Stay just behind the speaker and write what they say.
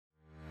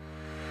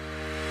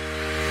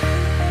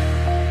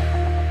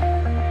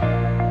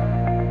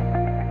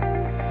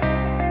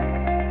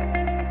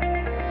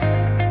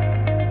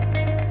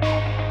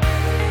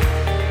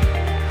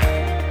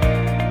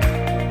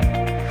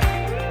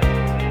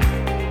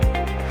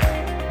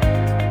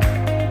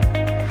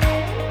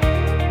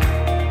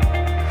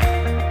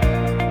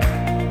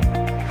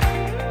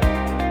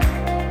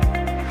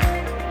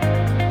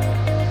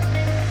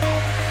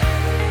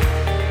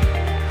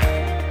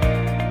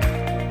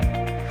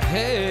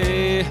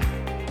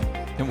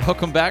and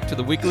welcome back to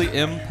the Weekly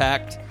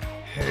Impact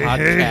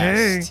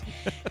Podcast.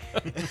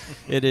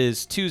 It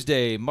is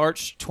Tuesday,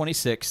 March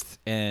 26th,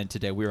 and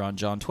today we're on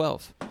John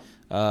 12.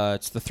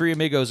 It's the three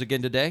amigos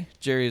again today.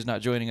 Jerry is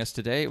not joining us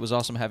today. It was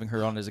awesome having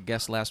her on as a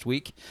guest last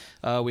week.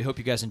 We hope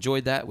you guys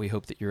enjoyed that. We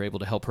hope that you're able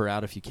to help her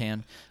out if you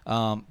can.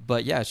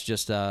 But yeah, it's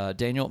just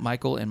Daniel,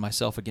 Michael, and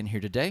myself again here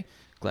today.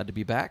 Glad to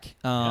be back.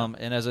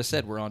 And as I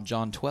said, we're on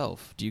John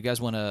 12. Do you guys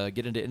want to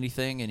get into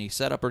anything, any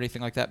setup or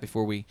anything like that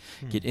before we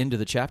get into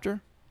the chapter?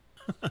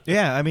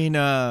 Yeah, I mean,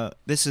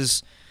 this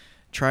is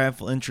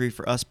triumphal entry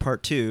for us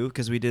part 2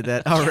 because we did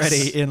that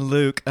already in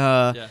Luke.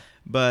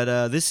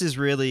 But this is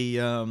really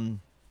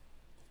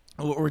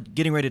what we're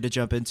getting ready to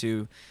jump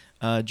into.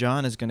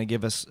 John is going to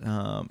give us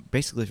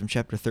basically from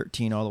chapter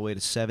 13 all the way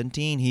to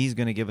 17. He's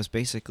going to give us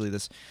basically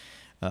this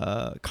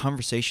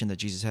conversation that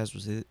Jesus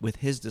has with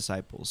his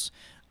disciples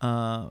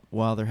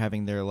while they're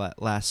having their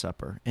Last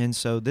Supper. And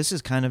so this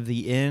is kind of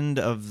the end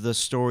of the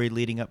story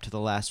leading up to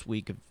the last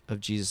week of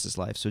Jesus'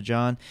 life. So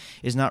John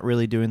is not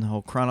really doing the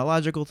whole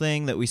chronological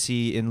thing that we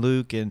see in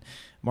Luke and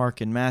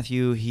Mark and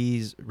Matthew.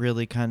 He's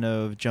really kind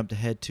of jumped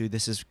ahead to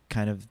this is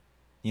kind of,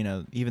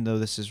 even though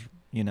this is,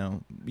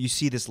 you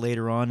see this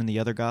later on in the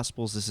other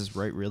Gospels, this is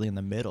right really in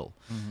the middle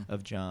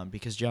of John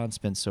because John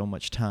spends so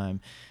much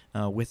time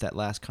with that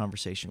last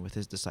conversation with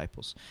his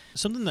disciples.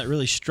 Something that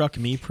really struck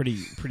me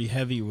pretty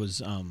heavy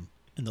was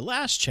in the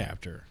last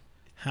chapter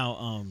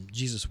how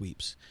Jesus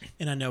weeps.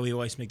 And I know we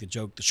always make the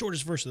joke, the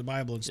shortest verse of the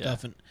Bible and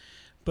stuff,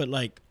 but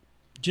like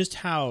just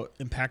how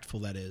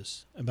impactful that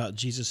is about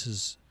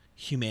Jesus's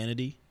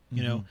humanity,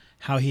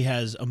 how he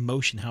has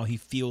emotion, how he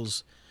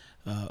feels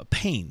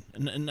pain,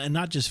 and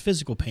not just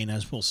physical pain,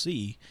 as we'll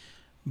see,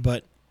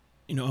 but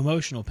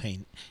emotional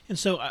pain. And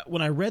so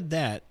when I read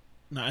that,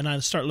 and I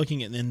start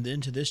looking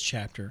into this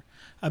chapter,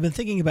 I've been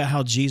thinking about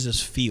how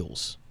Jesus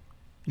feels,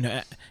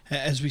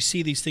 as we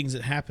see these things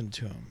that happen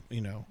to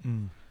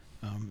him.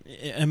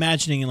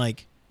 Imagining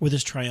like with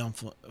his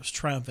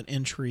triumphant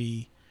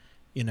entry,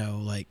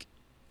 like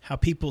how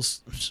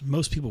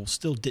most people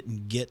still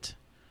didn't get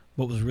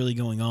what was really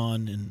going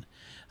on, and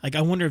like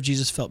I wonder if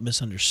Jesus felt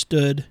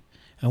misunderstood.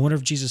 I wonder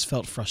if Jesus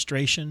felt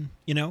frustration,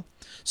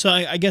 So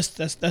I guess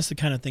that's the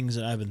kind of things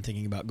that I've been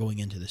thinking about going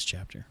into this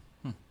chapter.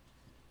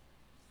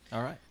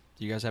 All right.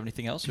 Do you guys have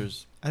anything else?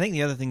 I think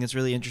the other thing that's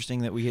really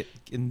interesting that we get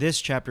in this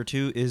chapter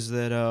too is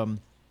that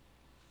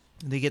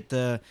they get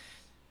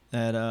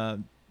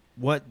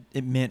what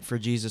it meant for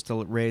Jesus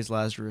to raise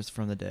Lazarus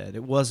from the dead.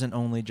 It wasn't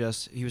only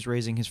just he was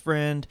raising his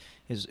friend.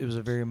 It was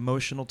a very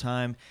emotional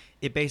time.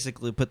 It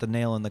basically put the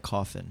nail in the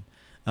coffin.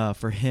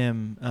 For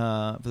him,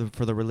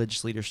 for the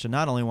religious leaders to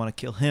not only want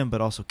to kill him, but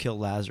also kill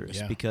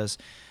Lazarus because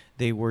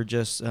they were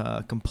just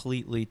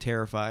completely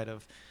terrified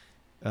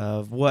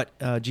of what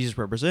Jesus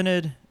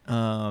represented,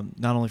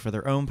 not only for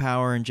their own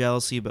power and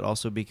jealousy, but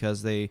also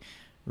because they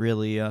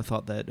really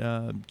thought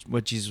that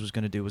what Jesus was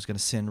going to do was going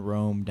to send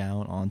Rome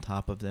down on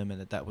top of them,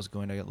 and that was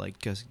going to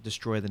just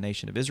destroy the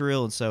nation of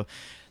Israel. And so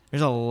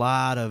there's a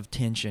lot of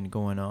tension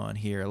going on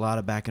here, a lot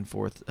of back and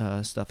forth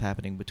stuff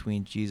happening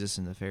between Jesus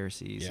and the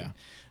Pharisees. Yeah. And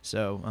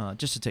so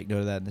just to take note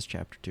of that in this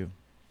chapter too.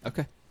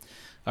 Okay.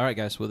 All right,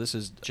 guys. Well, this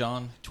is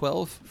John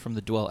 12 from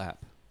the Dwell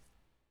app.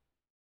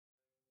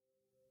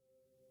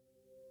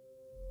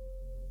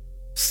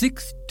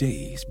 6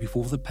 days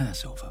before the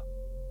Passover,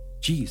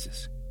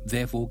 Jesus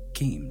therefore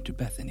came to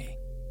Bethany,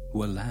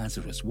 where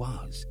Lazarus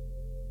was,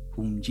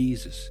 whom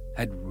Jesus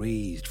had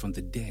raised from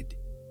the dead.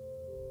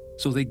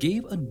 So they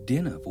gave a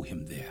dinner for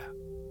him there.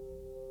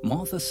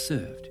 Martha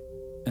served,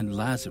 and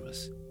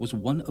Lazarus was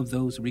one of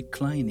those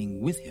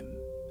reclining with him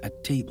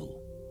at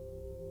table.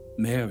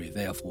 Mary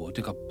therefore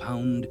took a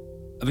pound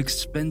of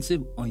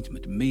expensive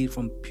ointment made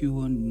from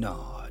pure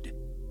nard,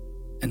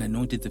 and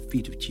anointed the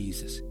feet of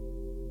Jesus,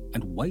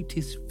 and wiped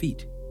his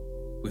feet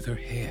with her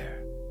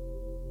hair.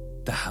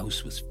 The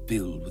house was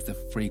filled with the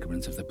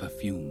fragrance of the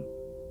perfume.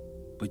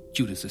 But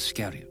Judas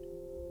Iscariot,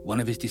 one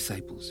of his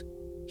disciples,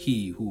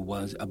 he who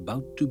was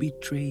about to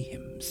betray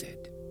him,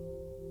 said,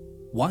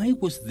 "Why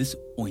was this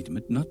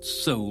ointment not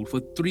sold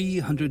for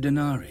 300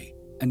 denarii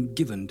and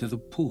given to the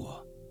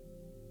poor?"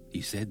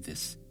 He said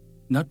this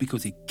not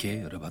because he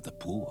cared about the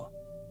poor,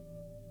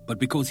 but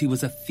because he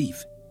was a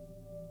thief,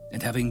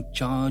 and having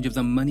charge of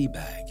the money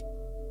bag,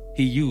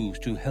 he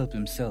used to help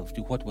himself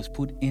to what was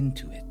put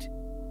into it.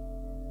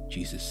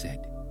 Jesus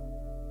said,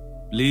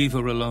 "Leave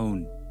her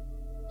alone,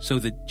 so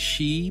that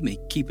she may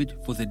keep it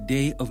for the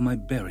day of my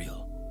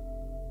burial.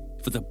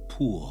 For the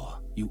poor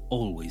you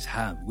always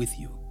have with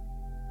you,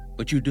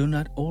 but you do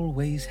not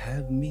always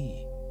have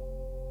me."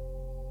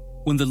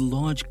 When the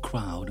large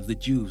crowd of the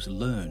Jews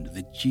learned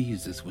that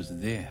Jesus was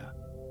there,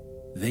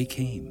 they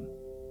came,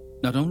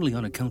 not only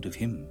on account of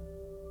him,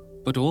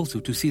 but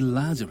also to see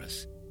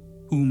Lazarus,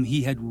 whom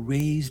he had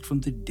raised from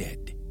the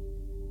dead.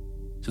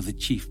 So the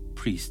chief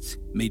priests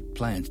made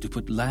plans to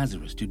put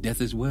Lazarus to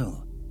death as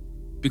well,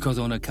 because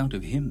on account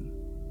of him,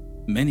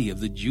 many of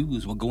the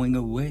Jews were going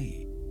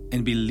away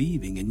and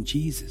believing in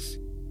Jesus.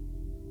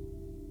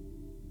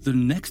 The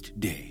next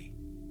day,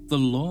 the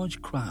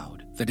large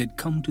crowd that had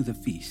come to the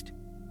feast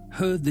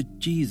heard that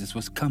Jesus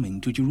was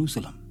coming to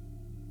Jerusalem.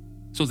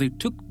 So they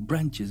took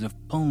branches of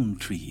palm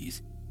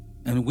trees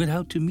and went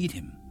out to meet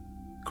him,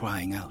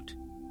 crying out,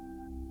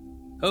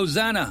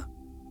 "Hosanna!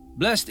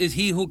 Blessed is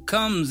he who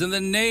comes in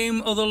the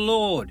name of the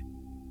Lord,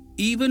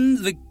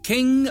 even the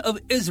King of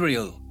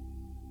Israel."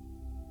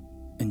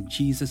 And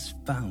Jesus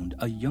found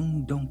a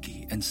young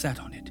donkey and sat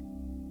on it,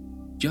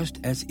 just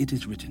as it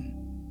is written,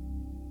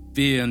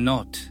 "Fear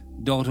not,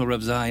 daughter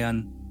of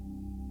Zion.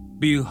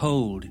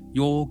 Behold,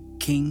 your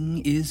king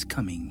is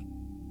coming,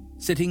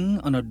 sitting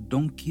on a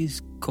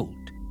donkey's colt."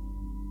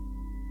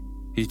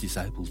 His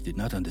disciples did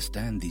not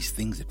understand these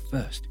things at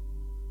first,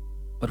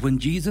 but when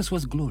Jesus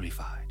was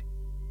glorified,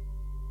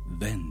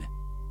 then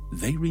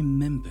they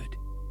remembered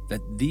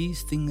that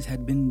these things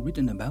had been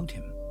written about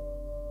him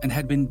and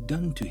had been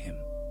done to him.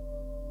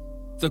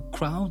 The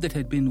crowd that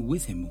had been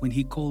with him when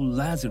he called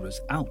Lazarus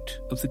out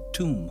of the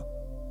tomb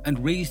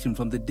and raised him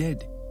from the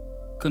dead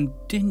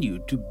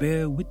continued to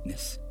bear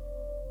witness.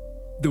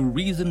 The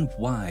reason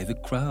why the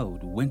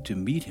crowd went to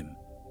meet him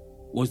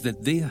was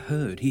that they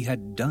heard he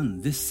had done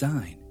this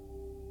sign.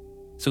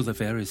 So the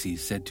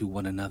Pharisees said to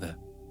one another,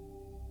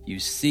 "You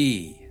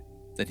see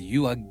that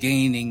you are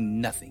gaining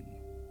nothing.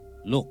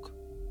 Look,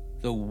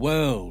 the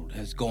world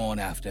has gone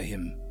after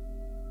him."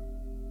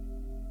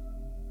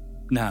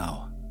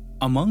 Now,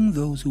 among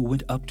those who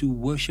went up to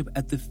worship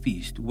at the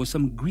feast were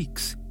some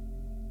Greeks.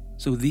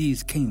 So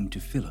these came to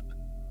Philip,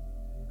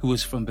 who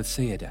was from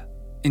Bethsaida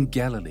in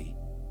Galilee,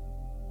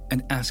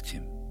 and asked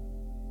him,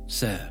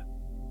 "Sir,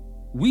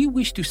 we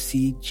wish to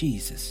see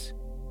Jesus."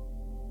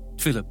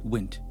 Philip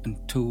went and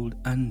told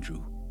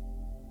Andrew.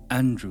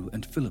 Andrew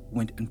and Philip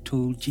went and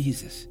told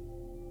Jesus.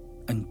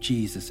 And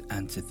Jesus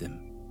answered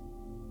them,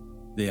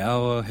 "The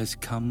hour has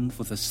come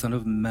for the Son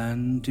of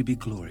Man to be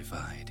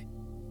glorified.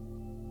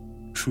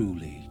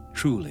 Truly,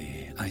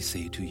 truly, I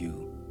say to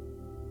you,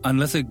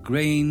 unless a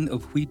grain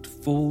of wheat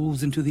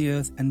falls into the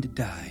earth and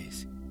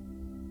dies,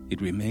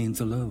 it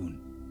remains alone.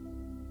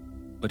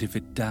 But if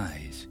it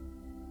dies,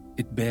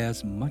 it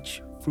bears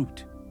much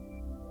fruit.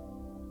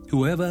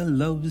 Whoever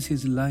loves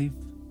his life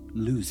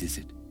loses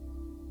it,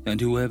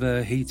 and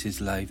whoever hates his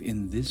life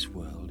in this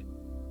world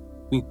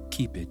will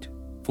keep it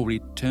for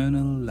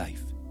eternal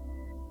life.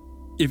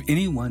 If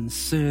anyone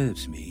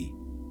serves me,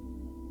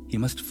 he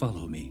must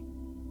follow me,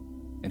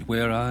 and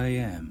where I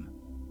am,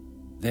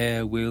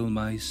 there will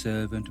my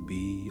servant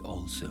be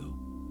also.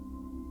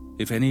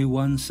 If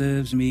anyone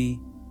serves me,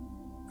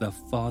 the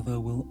Father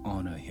will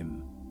honor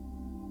him.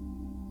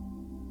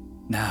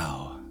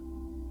 Now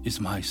is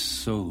my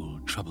soul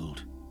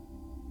troubled.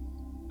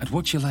 And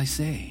what shall I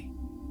say?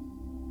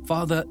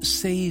 Father,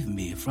 save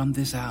me from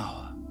this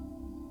hour.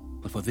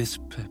 But for this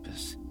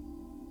purpose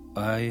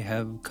I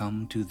have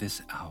come to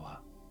this hour.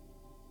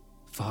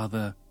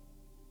 Father,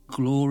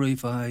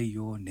 glorify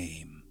your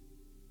name."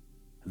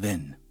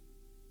 Then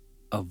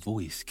a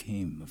voice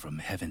came from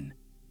heaven.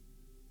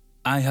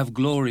 "I have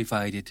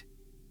glorified it,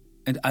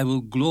 and I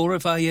will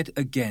glorify it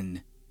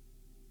again."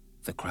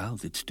 The crowd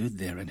that stood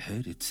there and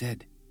heard it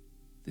said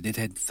that it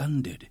had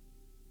thundered.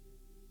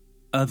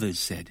 Others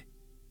said,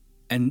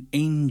 "An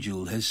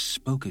angel has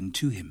spoken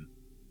to him."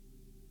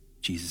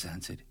 Jesus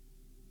answered,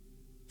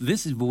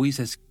 "This voice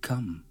has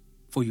come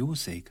for your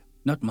sake,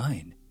 not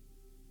mine.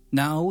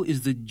 Now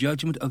is the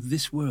judgment of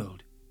this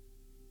world.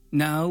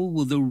 Now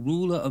will the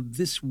ruler of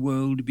this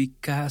world be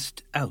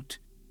cast out.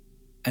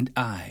 And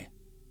I,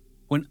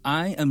 when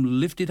I am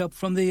lifted up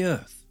from the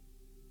earth,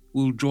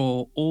 will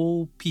draw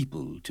all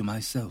people to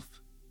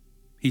myself."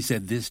 He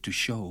said this to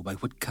show by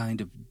what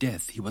kind of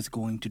death he was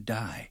going to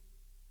die.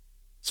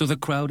 So the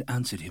crowd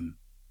answered him,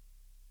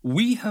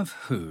 "We have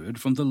heard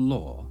from the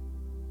law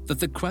that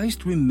the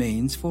Christ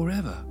remains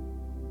forever.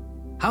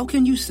 How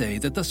can you say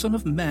that the Son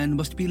of Man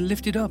must be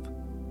lifted up?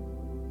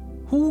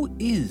 Who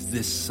is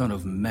this Son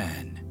of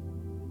Man?"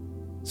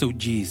 So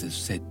Jesus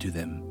said to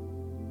them,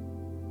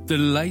 "The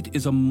light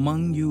is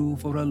among you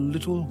for a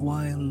little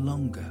while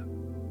longer.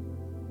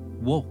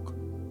 Walk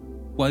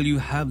while you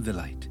have the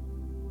light,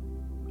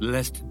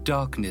 lest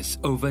darkness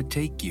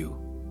overtake you.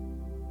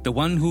 The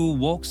one who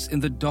walks in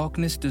the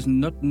darkness does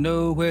not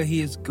know where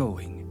he is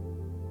going.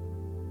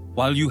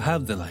 While you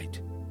have the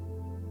light,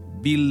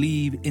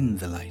 believe in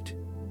the light,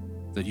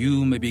 that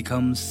you may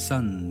become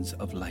sons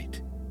of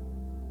light."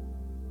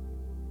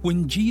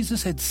 When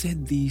Jesus had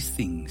said these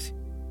things,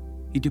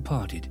 he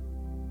departed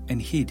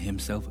and hid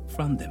himself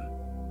from them.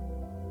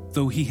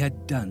 Though he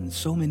had done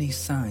so many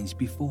signs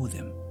before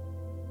them,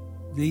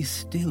 they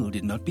still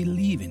did not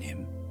believe in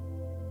him,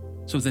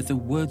 so that the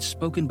words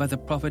spoken by the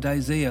prophet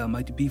Isaiah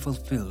might be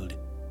fulfilled.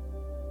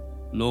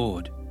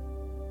 "Lord,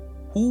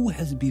 who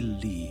has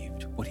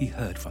believed what he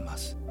heard from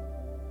us?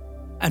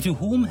 And to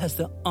whom has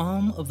the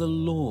arm of the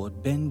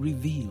Lord been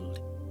revealed?"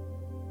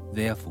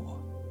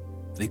 Therefore,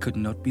 they could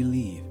not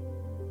believe.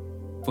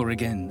 For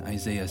again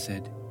Isaiah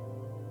said,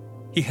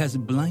 "He has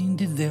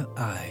blinded their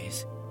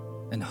eyes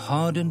and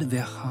hardened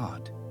their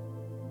heart,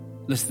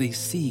 lest they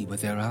see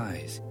with their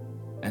eyes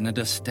and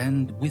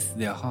understand with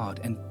their heart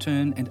and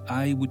turn, and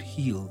I would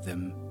heal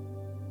them."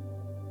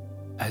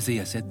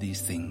 Isaiah said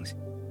these things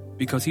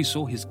because he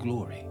saw his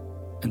glory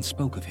and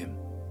spoke of him.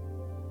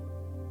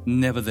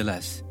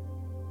 Nevertheless,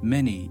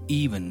 many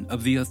even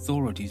of the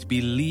authorities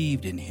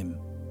believed in him,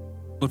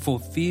 but for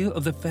fear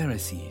of the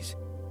Pharisees,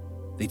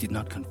 they did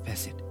not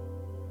confess it,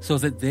 so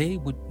that they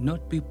would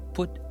not be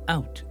put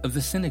out of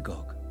the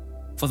synagogue,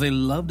 for they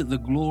loved the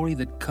glory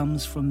that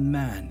comes from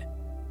man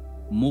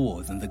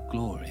more than the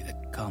glory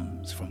that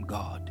comes from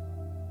God.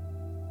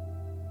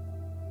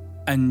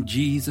 And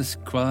Jesus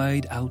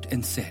cried out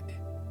and said,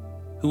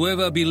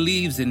 "Whoever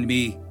believes in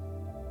me,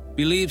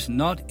 believes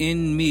not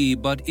in me,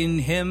 but in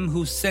him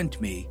who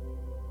sent me.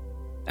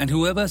 And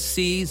whoever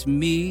sees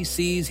me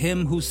sees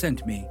him who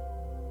sent me.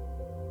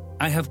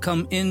 I have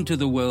come into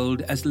the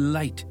world as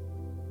light,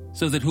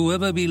 so that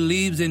whoever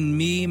believes in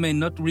me may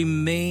not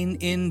remain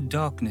in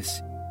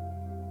darkness.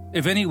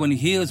 If anyone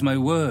hears my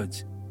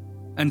words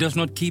and does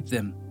not keep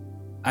them,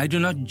 I do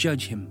not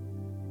judge him.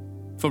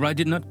 For I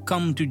did not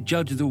come to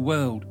judge the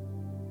world,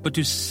 but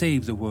to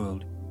save the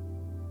world.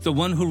 The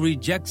one who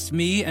rejects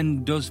me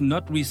and does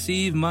not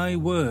receive my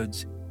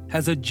words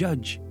has a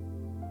judge.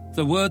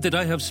 The word that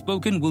I have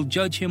spoken will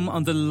judge him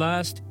on the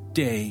last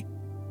day.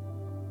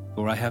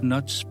 For I have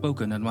not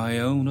spoken on my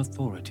own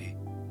authority,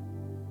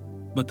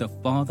 but the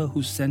Father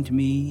who sent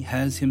me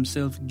has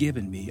himself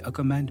given me a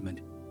commandment,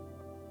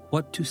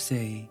 what to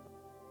say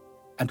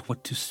and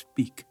what to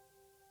speak.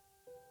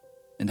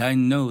 And I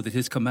know that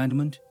his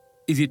commandment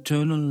is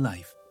eternal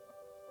life.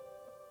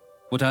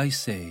 What I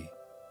say,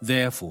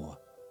 therefore,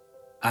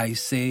 I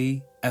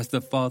say as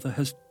the Father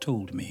has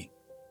told me."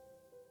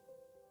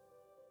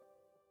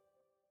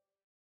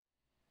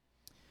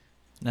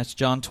 And that's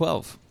John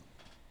 12.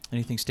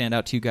 Anything stand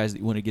out to you guys that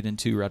you want to get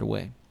into right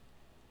away?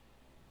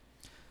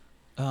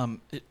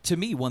 To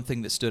me, one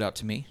thing that stood out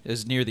to me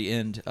is near the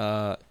end,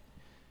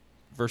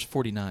 verse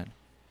 49.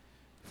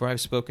 "For I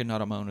have spoken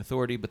not on my own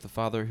authority, but the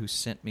Father who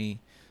sent me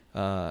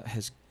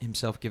has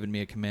himself given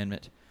me a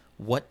commandment,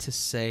 what to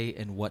say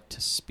and what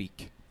to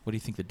speak." What do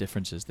you think the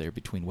difference is there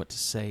between what to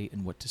say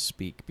and what to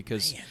speak?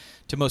 Because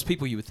to most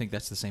people, you would think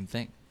that's the same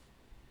thing,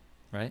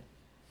 right?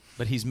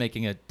 But he's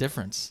making a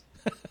difference.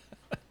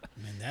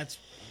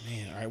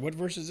 All right, what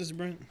verse is this,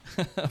 Brent?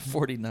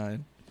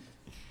 49.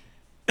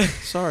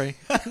 Sorry.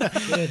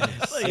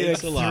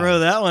 Goodness. Throw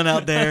that one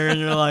out there, and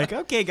you're like,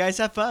 okay, guys,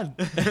 have fun.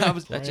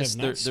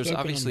 There's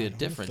obviously a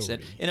difference.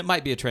 And it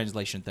might be a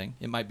translation thing.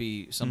 It might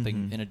be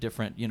something in a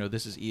different,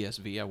 this is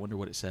ESV. I wonder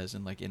what it says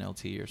in like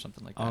NLT or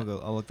something like that.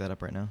 I'll look that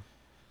up right now.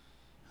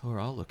 Or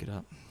I'll look it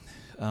up.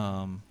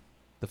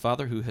 The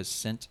Father who has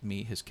sent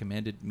me has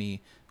commanded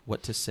me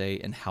what to say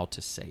and how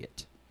to say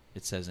it.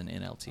 It says in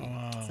NLT.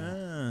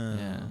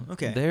 Yeah.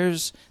 Okay.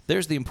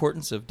 There's the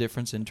importance of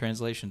difference in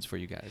translations for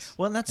you guys.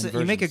 Well, and that's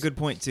you make a good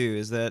point too.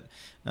 Is that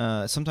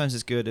sometimes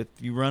it's good if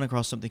you run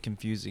across something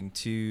confusing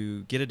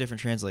to get a different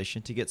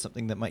translation, to get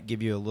something that might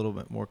give you a little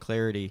bit more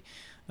clarity,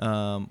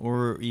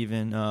 or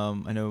even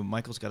I know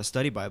Michael's got a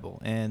study Bible,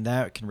 and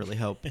that can really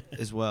help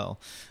as well.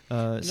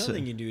 Another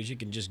thing you do is you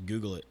can just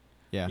Google it.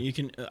 Yeah. You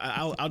can.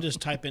 I'll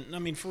just type in. I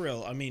mean, for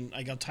real. I mean,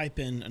 I'll type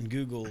in on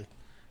Google.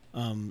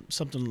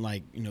 Something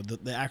like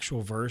the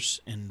actual verse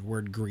in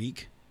word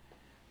Greek,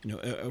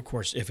 of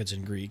course if it's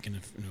in Greek, and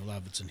if a lot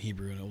of it's in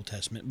Hebrew and Old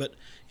Testament, but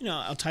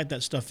I'll type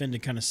that stuff in to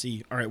kind of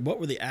see, all right, what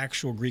were the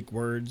actual Greek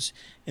words,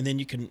 and then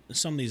you can,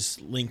 some of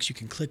these links you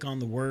can click on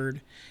the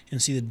word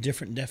and see the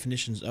different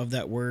definitions of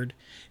that word,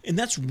 and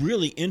that's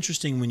really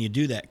interesting when you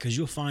do that, because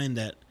you'll find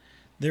that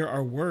there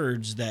are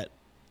words that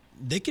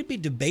they could be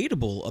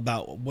debatable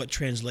about what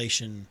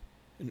translation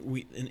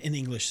in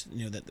English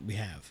that we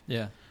have.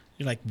 Yeah.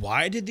 You're like,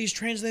 why did these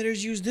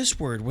translators use this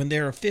word when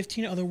there are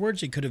 15 other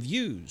words they could have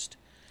used?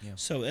 Yeah.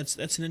 So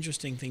that's an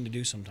interesting thing to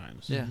do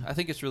sometimes. Yeah, I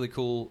think it's really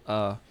cool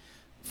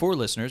for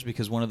listeners,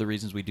 because one of the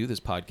reasons we do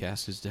this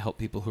podcast is to help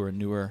people who are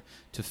newer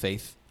to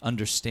faith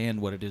understand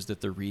what it is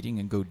that they're reading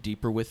and go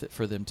deeper with it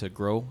for them to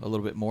grow a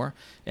little bit more.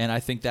 And I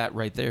think that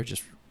right there,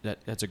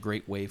 that's a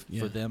great way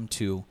for them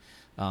to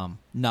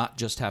not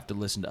just have to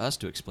listen to us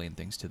to explain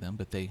things to them,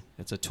 but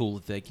it's a tool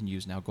that they can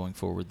use now going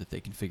forward, that they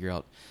can figure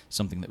out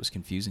something that was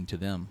confusing to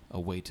them, a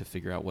way to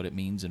figure out what it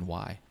means and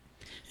why.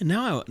 And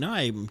now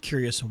I'm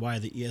curious why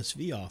the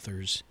ESV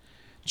authors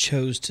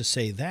chose to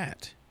say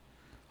that,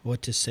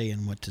 what to say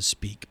and what to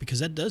speak, because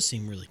that does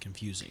seem really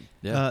confusing.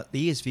 Yeah.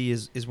 The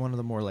ESV is one of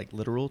the more like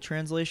literal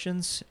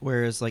translations,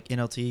 whereas like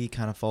NLT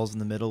kind of falls in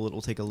the middle.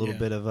 It'll take a little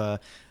bit of a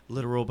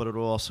literal, but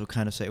it'll also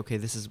kind of say, okay,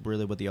 this is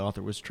really what the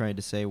author was trying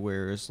to say,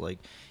 whereas like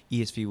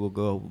ESV will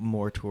go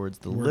more towards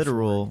the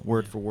literal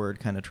word for word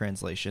kind of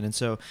translation. And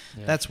so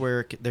that's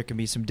where there can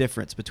be some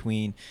difference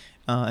between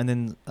and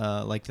then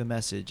like the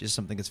Message is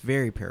something that's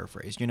very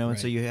paraphrased, and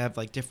so you have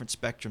like different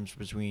spectrums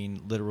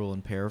between literal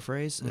and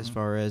paraphrase as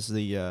far as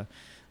the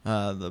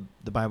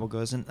the Bible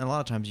goes, and a lot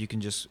of times you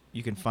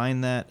can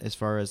find that as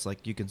far as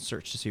like you can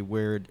search to see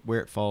where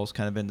it falls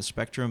kind of in the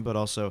spectrum, but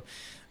also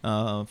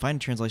find a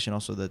translation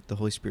also that the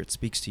Holy Spirit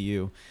speaks to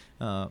you.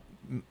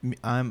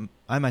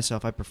 I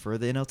myself prefer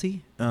the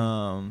NLT.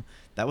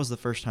 That was the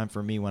first time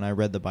for me when I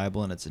read the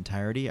Bible in its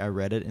entirety. I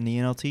read it in the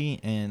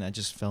NLT, and I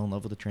just fell in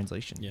love with the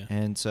translation. Yeah.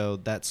 And so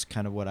that's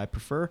kind of what I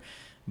prefer.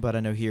 But I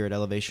know here at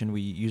Elevation,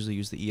 we usually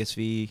use the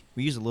ESV.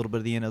 We use a little bit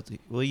of the NLT.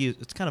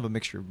 It's kind of a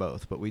mixture of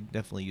both, but we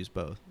definitely use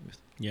both.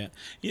 Yeah.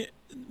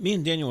 Me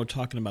and Daniel were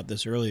talking about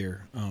this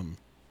earlier,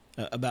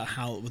 about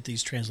how with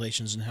these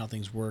translations and how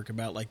things work,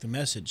 about like the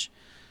message,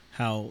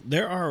 how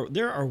there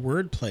are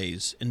word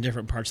plays in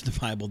different parts of the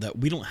Bible that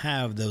we don't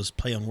have those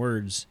play on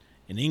words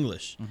in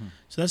English. Mm-hmm.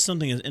 So that's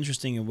something that's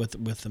interesting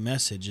with the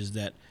message, is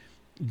that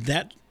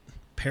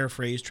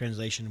paraphrase,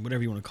 translation,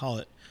 whatever you want to call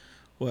it,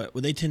 what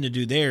they tend to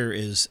do there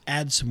is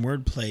add some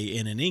wordplay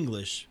in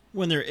English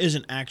when there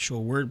isn't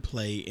actual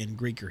wordplay in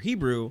Greek or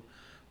Hebrew,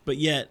 but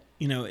yet,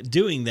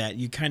 doing that,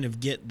 you kind of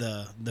get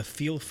the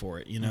feel for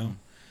it, Mm-hmm.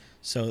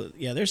 So,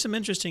 yeah, there's some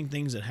interesting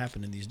things that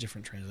happen in these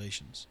different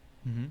translations.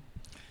 Mm-hmm.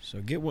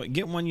 So get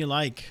one you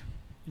like.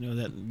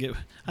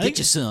 Get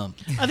you some.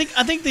 I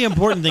think the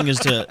important thing is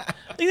to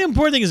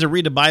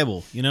read the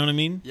Bible. You know what I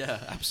mean? Yeah,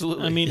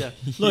 absolutely. I mean, yeah.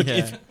 Look,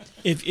 Yeah.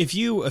 if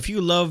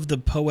you love the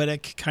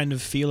poetic kind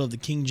of feel of the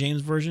King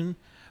James version,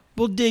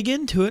 we'll dig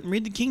into it and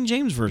read the King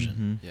James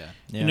version. Mm-hmm.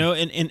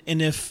 Yeah.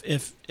 And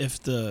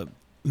if the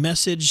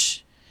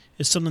message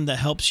is something that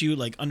helps you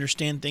like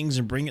understand things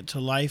and bring it to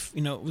life,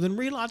 then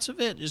read lots of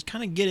it. Just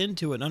kind of get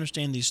into it and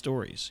understand these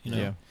stories.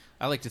 Yeah.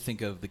 I like to think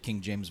of the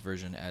King James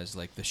Version as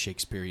like the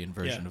Shakespearean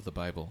version of the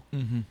Bible.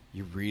 Mm-hmm.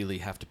 You really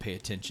have to pay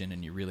attention,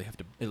 and you really have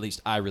to, at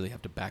least I really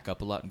have to back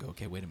up a lot and go,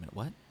 okay, wait a minute,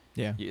 what?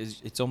 Yeah.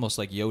 It's almost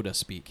like Yoda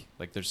speak.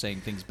 Like they're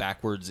saying things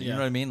backwards. You Yeah.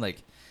 know what I mean?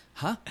 Like,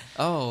 huh?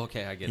 Oh,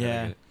 okay, I get it. I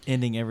Yeah. get it.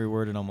 Ending every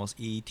word in almost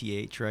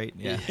ETH, right?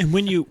 Yeah. And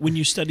when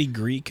you study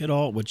Greek at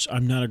all, which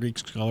I'm not a Greek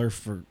scholar,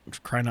 for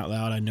crying out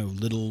loud, I know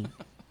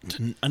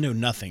I know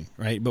nothing,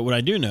 right? But what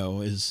I do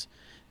know is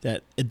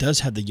that it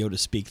does have the Yoda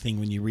speak thing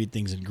when you read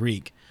things in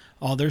Greek.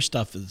 All their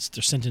stuff is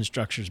their sentence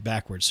structure's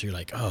backwards, so you're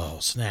like, oh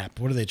snap,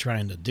 what are they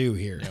trying to do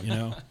here?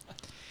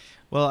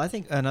 Well, I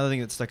think another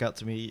thing that stuck out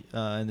to me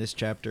in this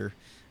chapter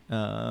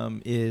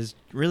is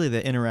really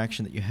the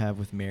interaction that you have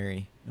with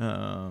Mary.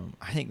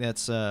 I think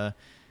that's that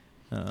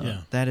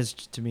is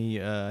to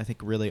me I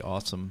think really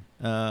awesome,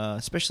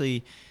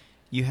 especially.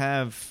 You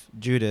have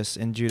Judas,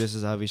 and Judas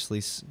is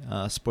obviously,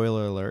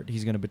 spoiler alert,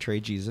 he's going to betray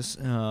Jesus,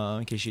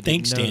 in case you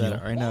didn't know Daniel.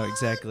 that. I know,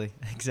 exactly.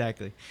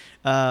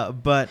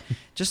 But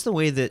just the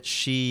way that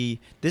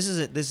this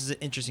is an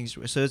interesting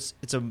story. So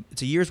it's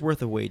a year's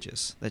worth of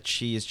wages that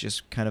she is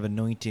just kind of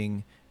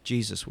anointing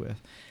Jesus with.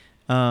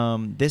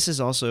 This is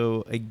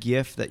also a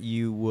gift that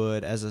you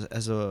would, as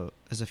a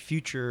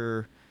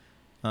future,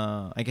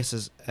 I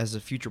guess as a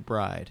future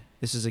bride,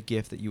 this is a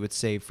gift that you would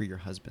save for your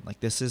husband.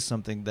 Like, this is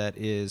something that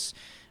is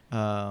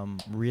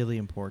really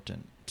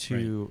important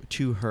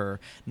to her,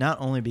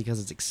 not only because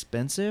it's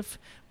expensive,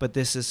 but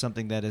this is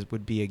something that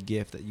would be a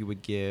gift that you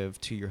would give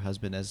to your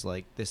husband as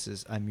like,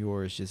 I'm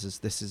yours. This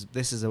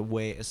is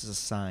a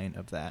sign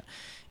of that.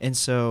 And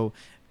so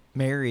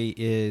Mary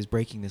is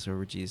breaking this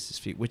over Jesus'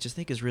 feet, which I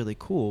think is really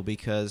cool,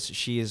 because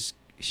she is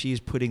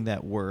putting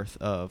that worth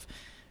of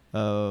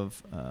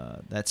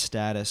that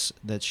status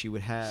that she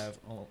would have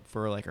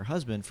for like her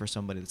husband, for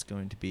somebody that's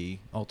going to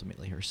be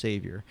ultimately her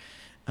savior.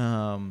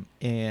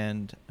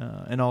 And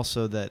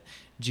also that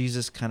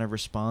Jesus kind of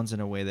responds in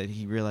a way that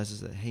he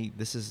realizes that, hey,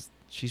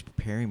 she's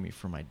preparing me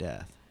for my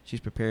death. She's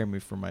preparing me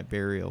for my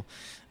burial.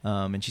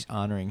 And she's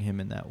honoring him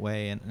in that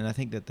way. And I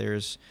think that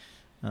there's,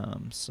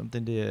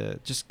 something to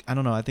just, I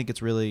don't know. I think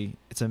it's an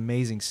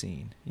amazing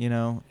scene,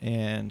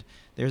 and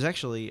there's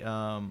actually,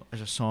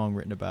 there's a song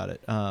written about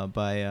it,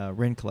 by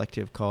Ren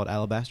Collective called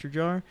Alabaster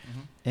Jar. Mm-hmm.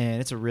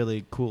 And it's a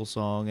really cool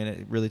song, and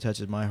it really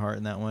touches my heart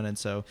in that one. And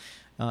so,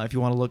 if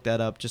you want to look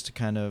that up, just to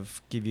kind of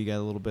give you guys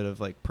a little bit of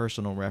like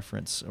personal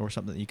reference or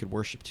something that you could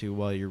worship to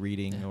while you're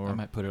reading. Yeah, or I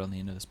might put it on the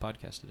end of this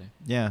podcast today.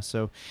 Yeah.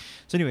 So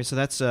anyway, so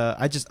that's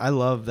I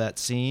love that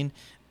scene,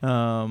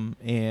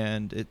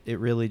 and it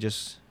really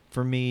just,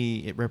 for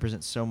me, it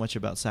represents so much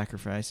about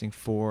sacrificing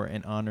for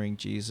and honoring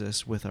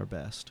Jesus with our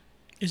best.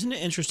 Isn't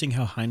it interesting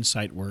how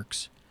hindsight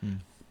works?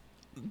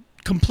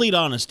 Complete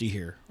honesty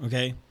here,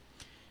 okay?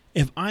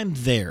 If I'm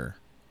there,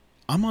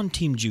 I'm on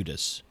Team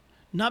Judas.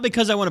 Not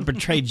because I want to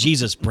betray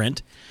Jesus,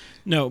 Brent.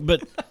 No,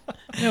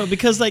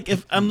 because like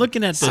if I'm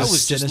looking at this, I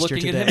was just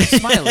looking at him and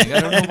smiling. I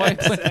don't know why.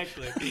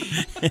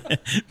 Exactly.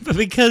 But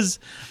because,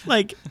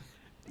 like,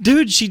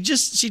 dude, she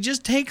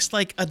just takes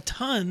like a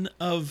ton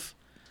of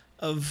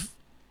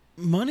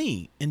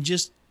money and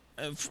just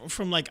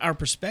from like our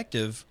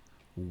perspective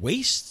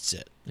wastes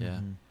it. Yeah.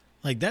 Mm-hmm.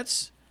 Like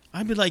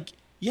I'd be like,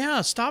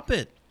 yeah, stop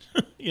it.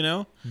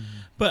 Mm-hmm.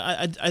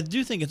 But I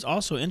do think it's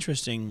also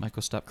interesting.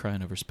 Michael, stop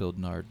crying over spilled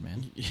nard,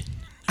 man.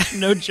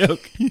 No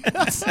joke.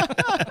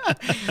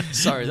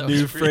 Sorry, that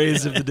New was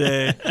phrase of the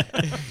day.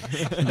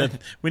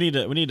 We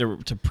need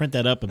to print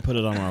that up and put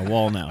it on our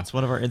wall now. It's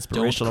one of our Don't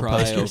inspirational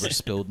cry posters. over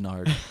spilled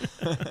nard.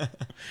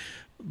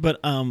 But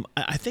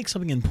I think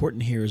something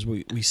important here is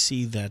we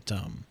see that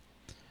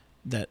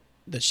that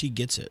she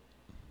gets it,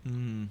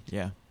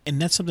 Yeah.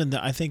 and that's something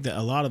that I think that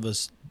a lot of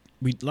us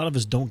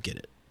don't get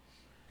it.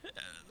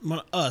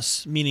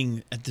 Us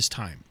meaning at this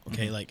time,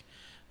 okay, like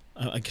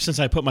since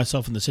I put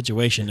myself in the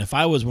situation, if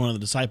I was one of the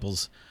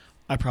disciples,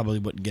 I probably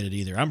wouldn't get it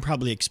either. I'm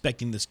probably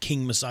expecting this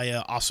King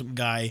Messiah, awesome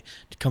guy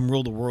to come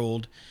rule the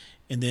world,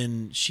 and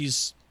then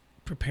she's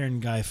preparing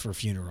guy for a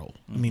funeral.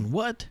 I mean,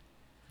 what?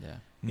 Yeah.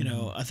 You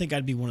know, I think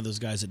I'd be one of those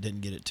guys that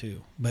didn't get it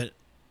too. But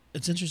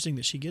it's interesting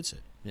that she gets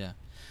it. Yeah.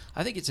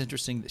 I think it's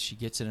interesting that she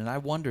gets it, and I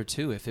wonder,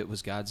 too, if it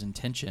was God's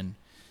intention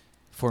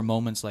for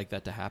moments like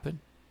that to happen,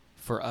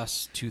 for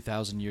us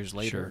 2,000 years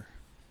later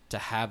to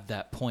have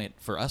that point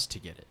for us to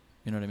get it.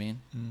 You know what I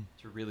mean?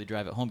 To really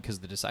drive it home, because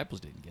the disciples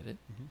didn't get it.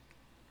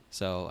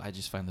 So I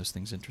just find those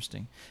things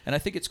interesting. And I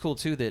think it's cool,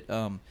 too,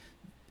 that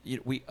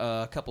we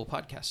a couple of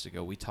podcasts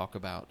ago, we talk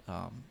about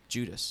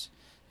Judas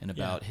and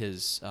about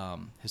his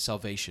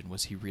salvation.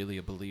 Was he really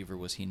a believer?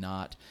 Was he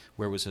not?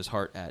 Where was his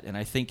heart at? And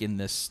I think in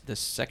this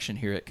section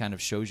here, it kind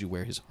of shows you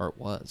where his heart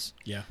was.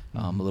 Yeah.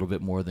 A little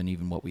bit more than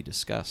even what we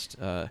discussed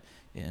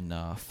in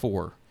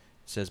 4.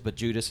 It says, "But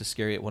Judas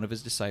Iscariot, one of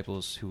his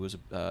disciples, who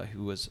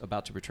was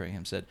about to betray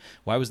him, said,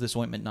 'Why was this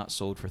ointment not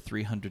sold for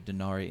 300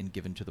 denarii and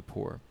given to the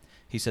poor?'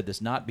 He said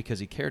this not because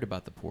he cared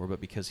about the poor,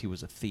 but because he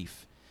was a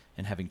thief,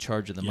 and having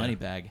charge of the money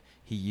bag,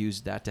 he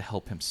used that to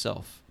help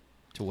himself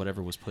to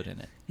whatever was put in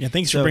it." Yeah,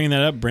 thanks for bringing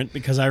that up, Brent,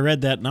 because I read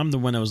that, and I'm the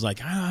one that was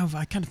like,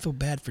 I kind of feel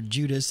bad for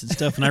Judas and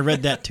stuff, and I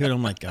read that too, and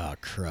I'm like, oh,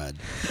 crud.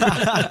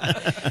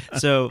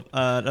 So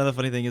another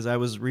funny thing is I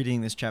was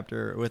reading this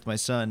chapter with my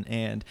son,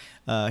 and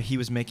he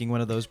was making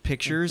one of those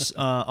pictures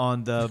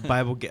on the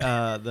Bible,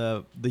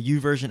 the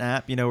YouVersion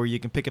app, you know, where you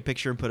can pick a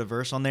picture and put a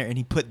verse on there, and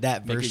he put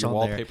that Make it verse your on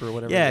wallpaper there. or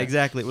whatever. Yeah,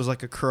 exactly. It was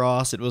like a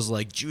cross. It was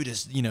like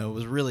Judas, you know,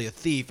 was really a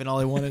thief, and all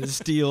he wanted to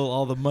steal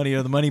all the money out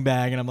of the money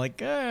bag, and I'm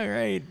like, all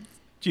right.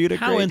 Judah,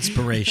 How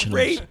inspirational.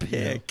 Great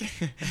pick.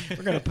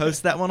 We're going to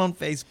post that one on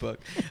Facebook.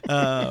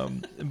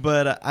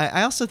 But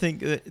I also think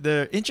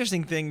the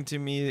interesting thing to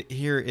me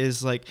here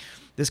is like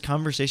this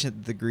conversation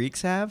that the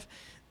Greeks have.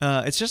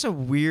 It's just a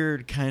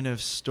weird kind of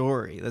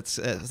story that's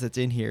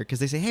in here, because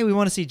they say, hey, we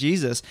want to see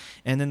Jesus.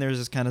 And then there's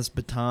this kind of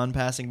baton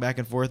passing back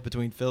and forth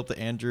between Philip to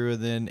Andrew,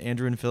 and then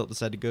Andrew and Philip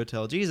decide to go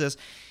tell Jesus.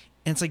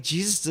 And it's like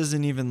Jesus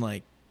doesn't even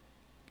like,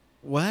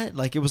 what?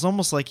 Like, it was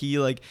almost like he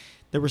like,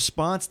 the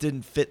response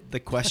didn't fit the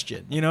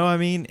question, you know what I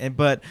mean?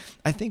 But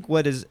I think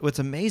what's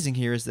amazing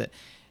here is that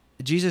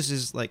Jesus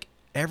is like,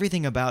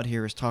 everything about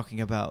here is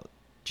talking about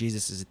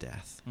Jesus'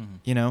 death.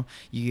 You know,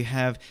 you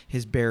have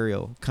his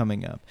burial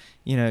coming up.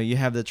 You know, you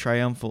have the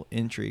triumphal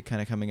entry kind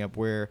of coming up,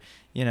 where,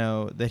 you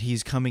know, that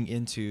he's coming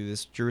into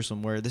this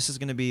Jerusalem, where this is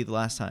going to be the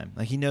last time.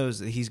 Like, he knows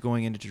that he's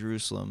going into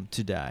Jerusalem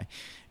to die.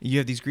 You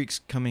have these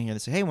Greeks coming here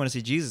and say, hey, I want to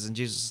see Jesus. And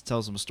Jesus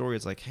tells them a story.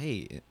 It's like,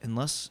 hey,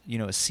 unless, you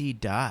know, a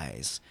seed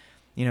dies,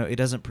 you know, it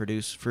doesn't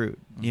produce fruit,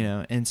 you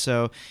know. And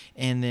so,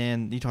 and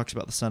then he talks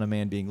about the Son of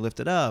Man being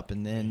lifted up,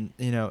 and then,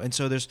 you know, and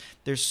so there's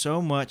so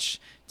much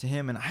to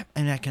him. And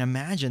I can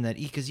imagine that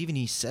because even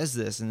he says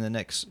this in the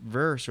next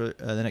verse, or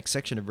the next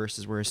section of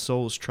verses, where his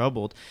soul is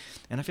troubled.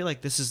 And I feel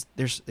like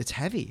it's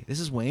heavy. This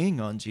is weighing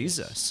on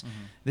Jesus.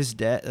 This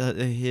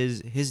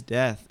his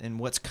death and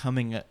what's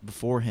coming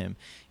before him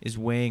is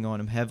weighing on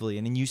him heavily.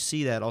 And then you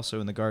see that also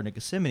in the Garden of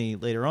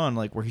Gethsemane later on,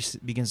 like where he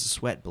begins to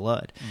sweat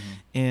blood.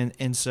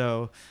 And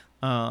so,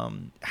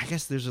 I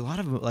guess there's a lot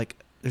of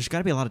there's got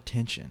to be a lot of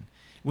tension,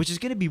 which is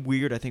going to be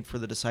weird, I think, for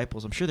the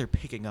disciples. I'm sure they're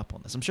picking up on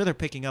this. I'm sure they're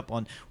picking up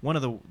on one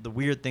of the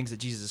weird things that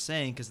Jesus is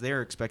saying, because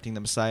they're expecting the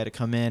Messiah to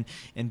come in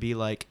and be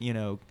like, you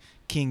know,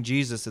 King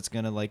Jesus that's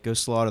going to like go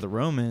slaughter the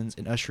Romans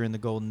and usher in the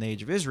golden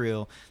age of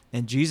Israel.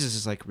 And Jesus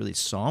is like really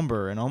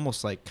somber and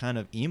almost like kind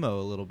of emo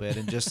a little bit,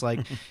 and just like,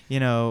 you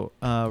know,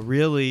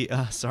 really,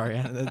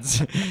 sorry,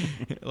 that's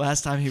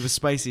last time he was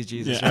spicy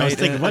Jesus. Yeah, right? I was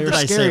thinking, what did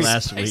I say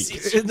last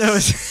week? No,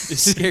 it's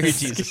Scary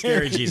Jesus.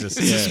 Scary Jesus.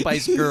 It's a Yeah.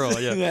 Spice Girl.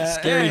 Yeah.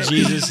 Scary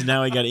Jesus, and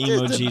now we got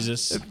emo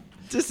Jesus.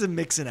 just a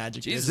mix in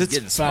adjectives. Jesus is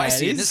getting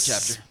spicy in this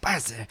chapter.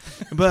 Spicy.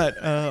 But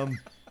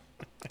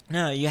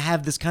no, you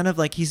have this kind of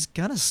like, he's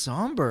kind of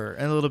somber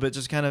and a little bit,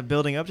 just kind of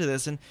building up to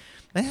this, and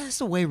that has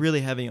to weigh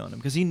really heavy on him,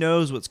 because he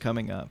knows what's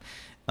coming up.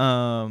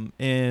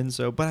 And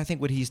so, but I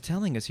think what he's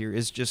telling us here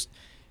is just,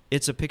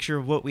 it's a picture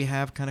of what we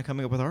have kind of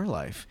coming up with our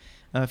life.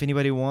 If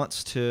anybody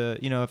wants to,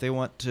 you know, if they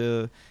want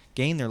to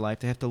gain their life,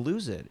 they have to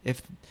lose it.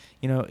 If,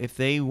 you know, if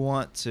they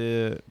want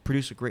to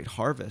produce a great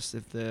harvest,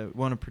 if they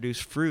want to produce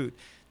fruit,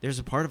 there's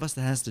a part of us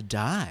that has to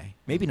die.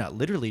 Maybe not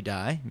literally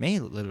die, may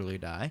literally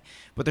die,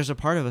 but there's a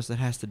part of us that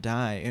has to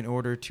die in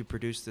order to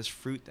produce this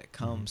fruit that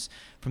comes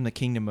from the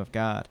kingdom of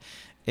God.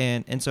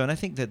 And I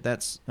think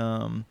that's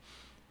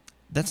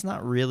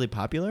not really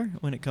popular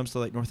when it comes to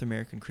like North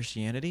American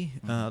Christianity,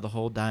 the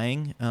whole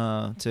dying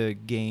to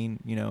gain,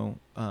 you know,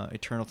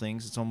 eternal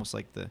things. It's almost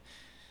like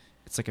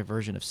it's like a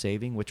version of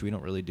saving, which we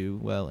don't really do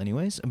well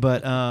anyways.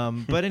 But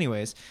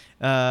anyways,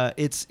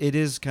 it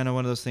is kind of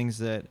one of those things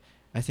that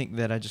I think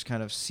that I just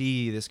kind of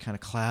see this kind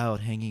of cloud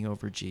hanging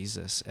over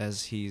Jesus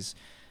as he's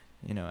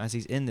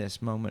in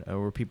this moment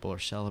where people are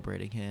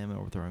celebrating him and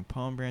we're throwing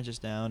palm branches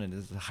down, and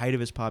it's the height of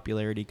his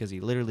popularity because he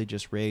literally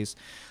just raised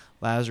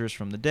Lazarus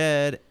from the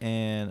dead,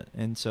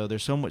 and so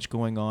there's so much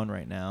going on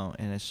right now,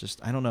 and it's just,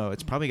 I don't know,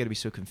 it's probably going to be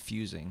so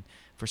confusing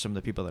for some of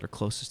the people that are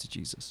closest to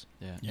Jesus.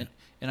 Yeah.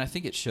 And I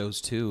think it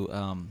shows too,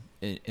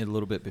 a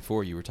little bit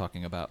before you were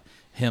talking about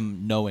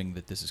him knowing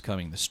that this is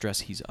coming, the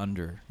stress he's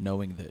under,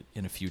 knowing that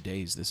in a few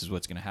days this is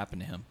what's going to happen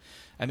to him.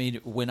 I mean,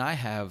 when I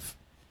have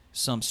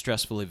some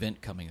stressful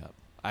event coming up,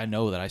 I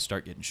know that I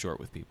start getting short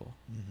with people.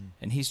 Mm-hmm.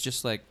 And he's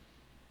just like,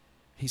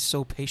 he's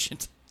so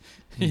patient,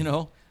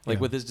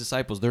 with his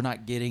disciples. They're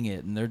not getting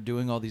it, and they're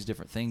doing all these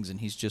different things, and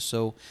he's just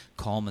so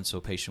calm and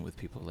so patient with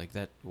people. Like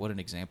that, what an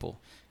example.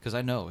 Because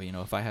I know,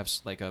 if I have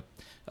like a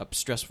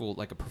stressful,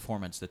 like a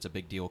performance that's a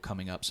big deal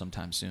coming up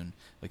sometime soon,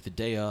 like the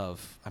day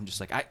of, I'm just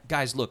like,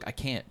 guys, look, I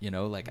can't,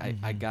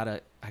 mm-hmm. I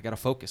gotta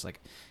focus. Like,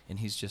 and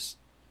he's just,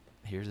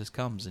 here this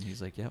comes, and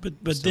he's like, yeah.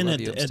 But then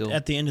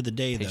at the end of the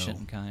day, patient though,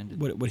 and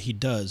kind. What he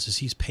does is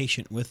he's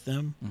patient with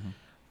them, mm-hmm.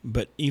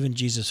 but even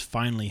Jesus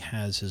finally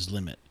has his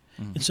limit.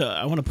 Mm-hmm. And so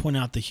I want to point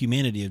out the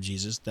humanity of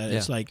Jesus, that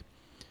it's like,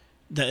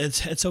 that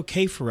it's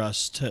okay for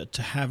us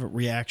to have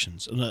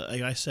reactions.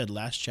 Like I said,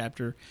 last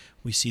chapter,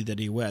 we see that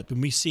he wept.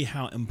 And we see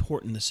how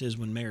important this is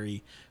when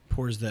Mary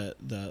pours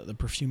the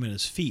perfume at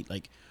his feet.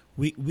 Like,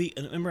 we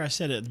remember I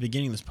said at the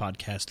beginning of this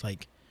podcast,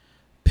 like,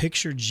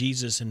 picture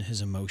Jesus and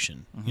his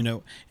emotion, mm-hmm.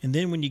 And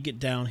then when you get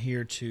down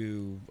here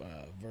to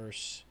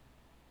verse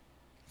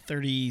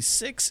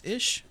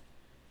 36-ish,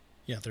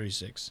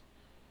 36,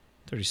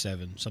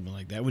 37, something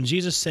like that. When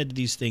Jesus said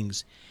these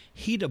things,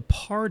 he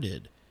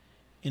departed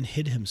and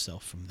hid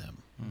himself from them.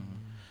 Mm-hmm.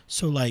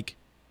 So, like,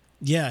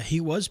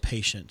 he was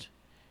patient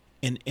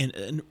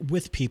and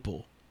with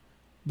people,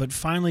 but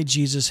finally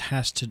Jesus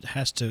has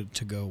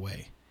to go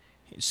away.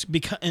 It's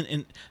because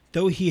and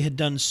though he had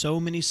done so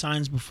many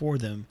signs before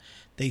them,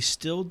 they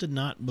still did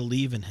not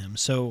believe in him.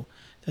 So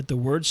that the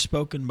words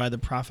spoken by the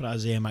prophet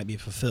Isaiah might be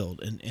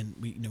fulfilled, and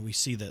we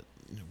see that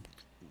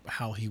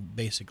how he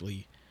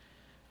basically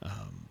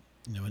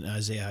in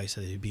Isaiah he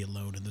said he'd be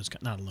alone, and those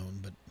not alone,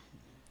 but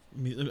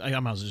I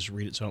might as well just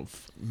read it so I don't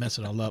mess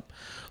it all up.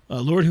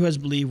 Lord, who has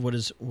believed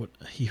what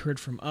he heard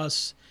from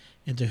us,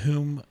 and to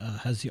whom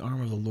has the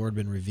arm of the Lord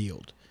been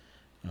revealed?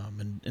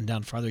 And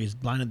down farther, he's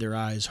blinded their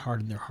eyes,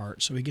 hardened their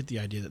heart. So we get the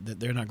idea that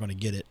they're not going to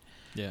get it.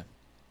 Yeah.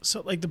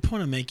 So, like, the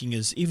point I'm making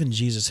is even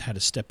Jesus had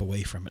to step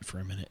away from it for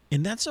a minute.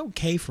 And that's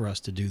okay for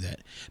us to do that.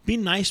 Be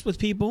nice with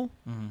people.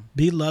 Mm-hmm.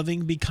 Be Be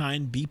loving, be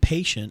kind, be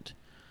patient.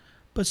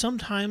 But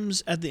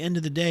sometimes, at the end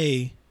of the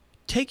day,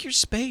 take your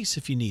space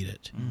if you need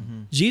it.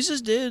 Mm-hmm.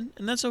 Jesus did,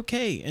 and that's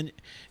okay.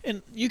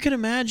 And you can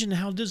imagine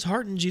how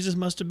disheartened Jesus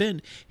must have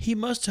been. He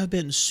must have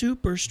been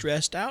super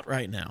stressed out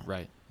right now.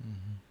 Right.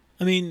 Mm-hmm.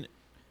 I mean,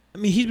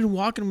 he's been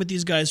walking with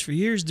these guys for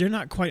years. They're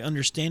not quite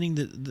understanding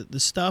the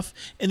stuff.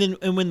 And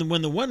when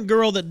the one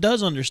girl that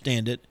does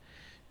understand it,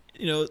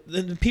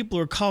 then the people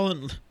are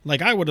calling,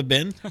 like I would have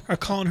been, are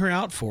calling her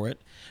out for it.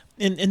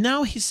 And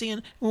now he's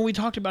seeing, when we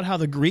talked about how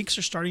the Greeks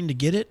are starting to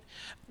get it,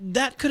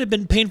 that could have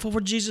been painful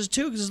for Jesus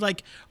too, because it's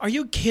like, are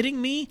you kidding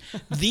me?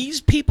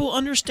 These people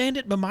understand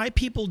it, but my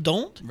people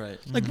don't? Right.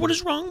 Like, what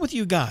is wrong with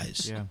you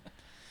guys? Yeah.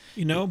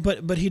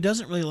 But he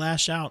doesn't really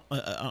lash out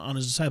on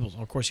his disciples.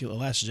 Of course, he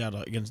lashes out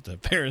against the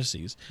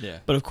Pharisees. Yeah.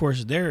 But of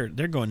course, they're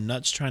going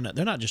nuts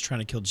they're not just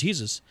trying to kill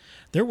Jesus.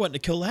 They're wanting to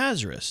kill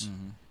Lazarus.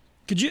 Mm-hmm.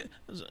 Could you,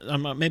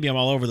 maybe I'm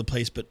all over the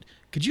place, but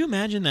could you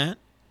imagine that?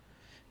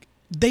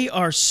 They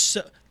are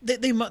so,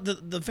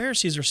 the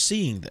Pharisees are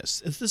seeing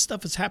this. If this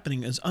stuff is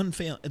happening, it's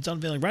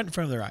unveiling right in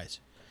front of their eyes.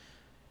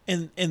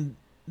 And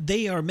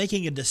they are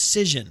making a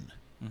decision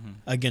mm-hmm.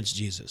 against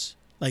Jesus.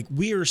 Like,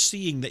 we are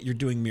seeing that you're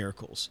doing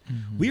miracles.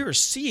 Mm-hmm. We are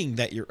seeing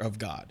that you're of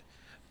God.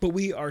 But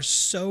we are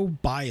so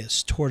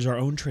biased towards our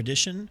own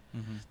tradition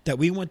mm-hmm. that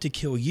we want to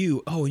kill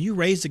you. Oh, and you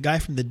raised a guy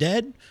from the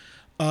dead?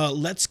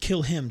 Let's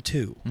kill him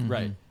too. Mm-hmm.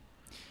 Right.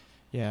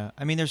 Yeah.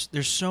 I mean,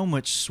 there's so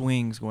much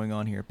swings going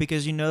on here,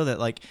 because that,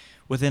 like,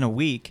 within a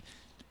week,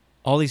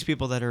 all these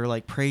people that are,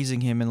 like, praising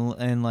him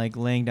and like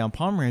laying down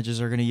palm branches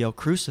are going to yell,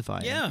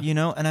 "Crucify him."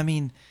 Yeah. And I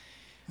mean,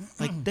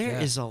 like, there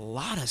is a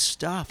lot of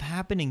stuff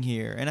happening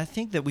here, and I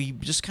think that we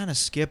just kind of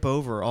skip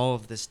over all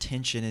of this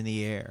tension in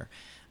the air.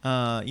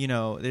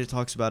 It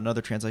talks about in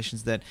other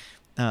translations that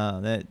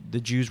the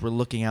Jews were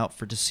looking out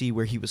to see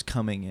where he was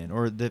coming in,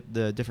 or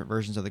the different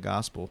versions of the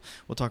gospel.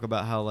 We'll talk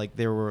about how, like,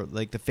 there were,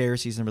 like, the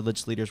Pharisees and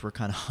religious leaders were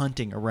kind of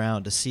hunting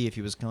around to see if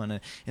he was going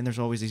to, and there's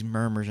always these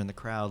murmurs in the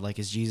crowd, like,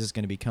 is Jesus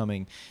going to be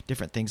coming?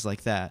 Different things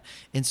like that.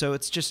 And so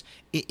it's just,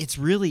 it's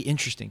really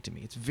interesting to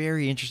me. It's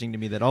very interesting to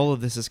me that all of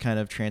this is kind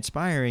of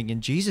transpiring,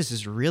 and Jesus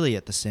is really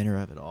at the center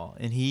of it all.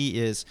 And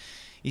he's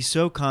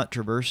so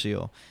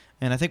controversial.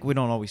 And I think we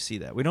don't always see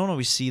that. We don't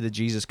always see the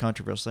Jesus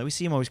controversial side. We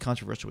see him always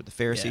controversial with the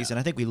Pharisees. Yeah. And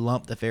I think we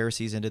lump the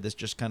Pharisees into this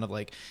just kind of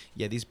like,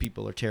 yeah, these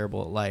people are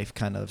terrible at life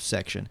kind of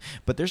section.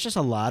 But there's just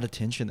a lot of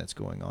tension that's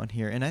going on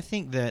here. And I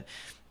think that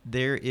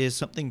there is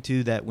something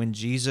to that when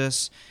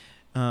Jesus,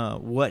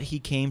 what he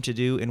came to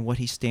do and what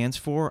he stands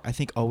for, I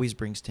think always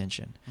brings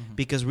tension. Mhm.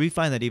 Because we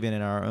find that even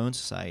in our own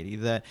society,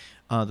 that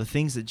the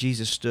things that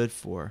Jesus stood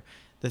for,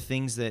 the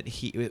things that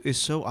he is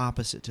so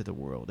opposite to the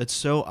world. It's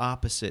so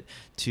opposite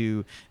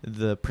to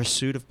the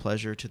pursuit of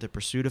pleasure, to the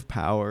pursuit of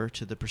power,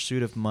 to the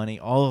pursuit of money,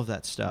 all of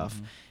that stuff.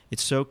 Mhm.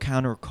 It's so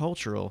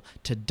countercultural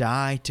to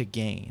die to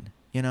gain.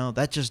 You know,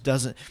 that just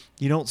doesn't,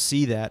 you don't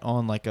see that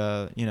on like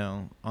a, you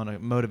know, on a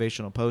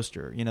motivational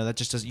poster. You know, that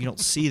just doesn't, you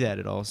don't see that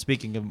at all.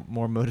 Speaking of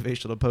more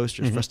motivational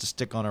posters for us to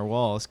stick on our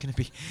wall, it's going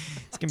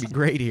to be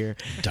great here.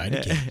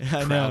 Dynamite. I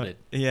know. Crowded.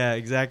 Yeah,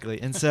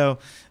 exactly. And so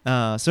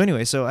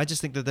anyway, so I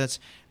just think that that's,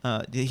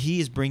 he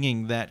is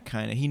bringing that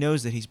kind of, he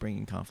knows that he's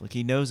bringing conflict.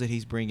 He knows that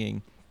he's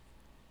bringing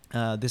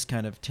this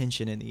kind of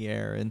tension in the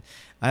air. And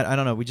I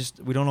don't know,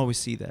 we don't always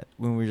see that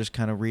when we're just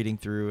kind of reading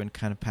through and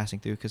kind of passing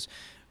through, because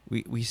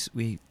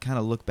we kind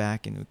of look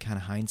back and we kind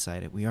of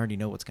hindsight it. We already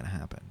know what's going to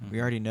happen. Mhm. We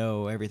already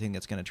know everything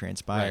that's going to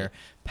transpire Right.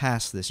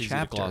 past this It's easy to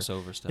chapter. gloss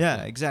over stuff.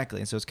 Yeah,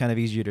 exactly. And so it's kind of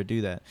easier to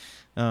do that.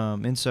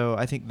 And so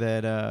I think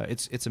that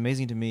it's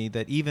amazing to me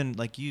that even,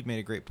 like you made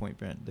a great point,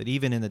 Brent, that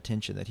even in the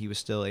tension that he was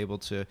still able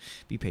to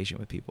be patient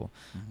with people,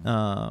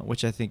 Mhm.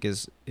 which I think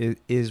is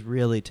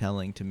really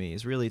telling to me,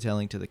 is really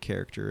telling to the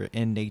character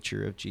and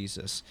nature of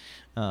Jesus,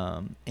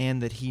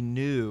 and that he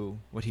knew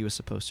what he was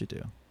supposed to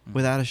do. Mhm.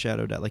 Without a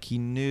shadow of doubt, like he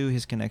knew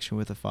his connection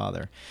with the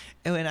Father.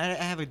 And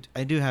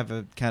I do have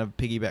a kind of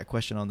piggyback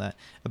question on that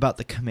about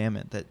the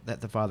commandment that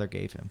the Father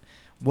gave him.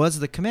 Was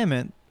the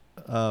commandment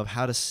of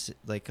how to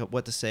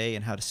what to say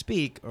and how to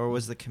speak, or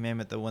was the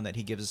commandment the one that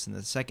he gives us in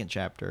the second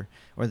chapter,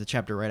 or the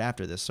chapter right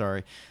after this?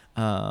 Sorry,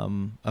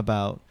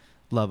 about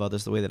love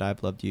others the way that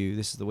I've loved you.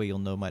 This is the way you'll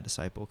know my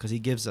disciple, because he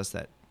gives us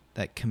that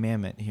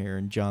commandment here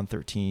in John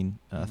 13,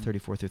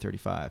 34 through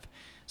 35.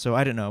 So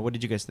I don't know. What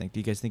did you guys think? Do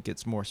you guys think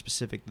it's more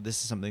specific that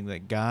this is something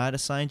that God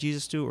assigned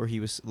Jesus to, or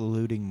he was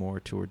alluding more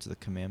towards the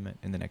commandment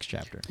in the next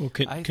chapter? Well,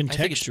 I think it's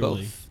contextually,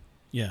 both.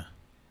 yeah.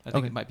 I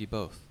think Okay. it might be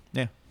both.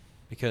 Yeah.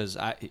 Because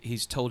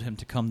he's told him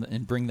to come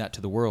and bring that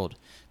to the world,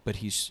 but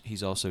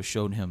he's also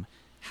shown him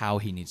how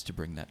he needs to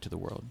bring that to the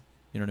world.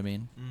 You know what I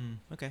mean?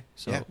 Okay.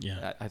 So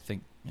Yeah. I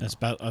think you That's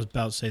know, about. I was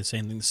about to say the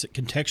same thing.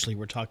 Contextually,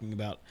 we're talking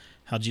about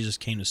how Jesus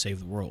came to save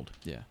the world.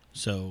 yeah.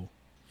 So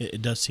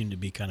it does seem to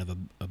be kind of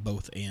a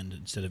both and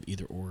instead of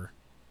either or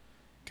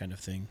kind of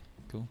thing.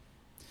 Cool.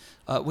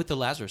 With the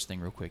Lazarus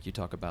thing, real quick, you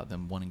talk about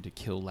them wanting to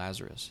kill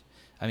Lazarus.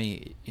 I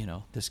mean, you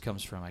know, this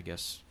comes from, I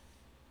guess,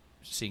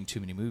 seeing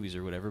too many movies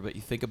or whatever. But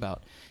you think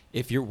about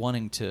if you're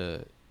wanting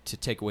to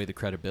take away the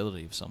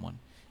credibility of someone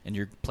and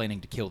you're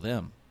planning to kill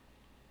them,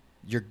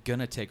 you're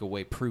gonna take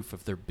away proof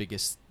of their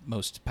biggest,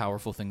 most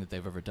powerful thing that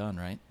they've ever done,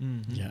 right?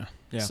 Mm-hmm. Yeah.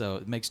 Yeah. So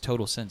it makes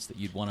total sense that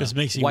you'd want This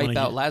makes to you wipe wanna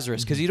out get-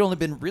 Lazarus because Mhm. he'd only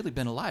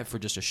been alive for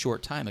just a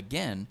short time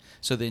again.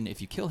 So then,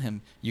 if you kill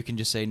him, you can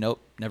just say, "Nope,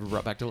 never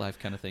brought back to life,"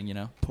 kind of thing, you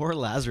know? Poor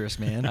Lazarus,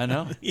 man. I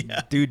know. Yeah.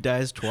 Dude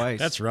dies twice.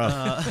 That's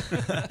rough.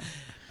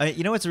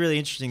 You know what's really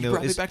interesting, You though?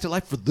 brought me is back to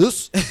life for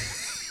this.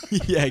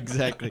 yeah,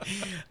 exactly.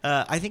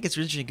 I think it's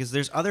interesting because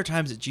there's other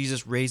times that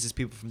Jesus raises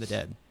people from the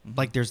dead. Mhm.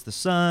 Like there's the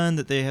son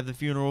that they have the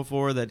funeral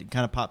for that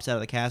kind of pops out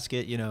of the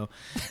casket, you know,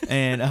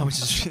 and I was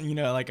just, you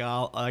know, like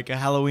a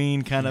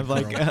Halloween kind of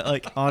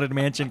like haunted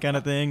mansion kind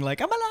of thing. Like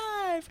I'm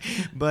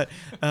alive, but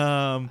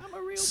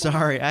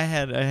sorry, I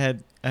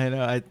had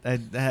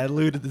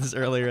alluded to this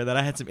earlier that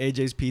I had some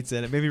AJ's pizza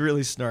and it made me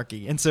really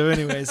snarky, and so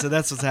anyway, so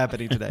that's what's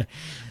happening today.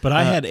 But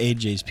I had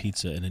AJ's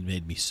pizza and it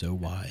made me so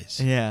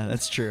wise. Yeah,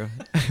 that's true.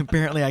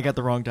 Apparently, I got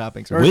the wrong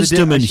toppings. Or the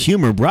Wisdom dip- I and should-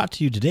 humor brought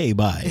to you today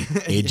by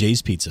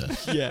AJ's Pizza.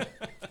 Yeah.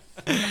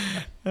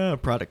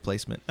 Product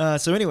placement.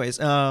 So, anyways,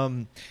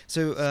 so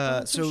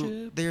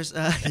Sponsorship. there's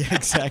yeah,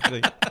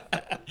 exactly.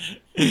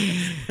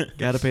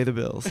 Got to pay the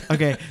bills.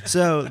 Okay,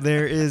 so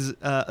there's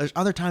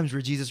other times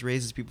where Jesus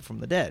raises people from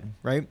the dead,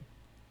 right?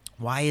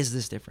 Why is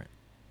this different?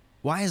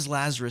 Why is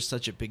Lazarus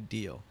such a big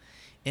deal?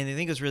 And I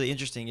think what's really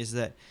interesting is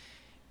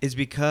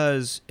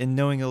because, in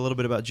knowing a little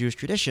bit about Jewish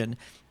tradition,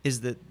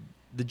 is that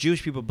the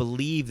Jewish people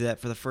believed that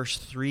for the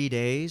first 3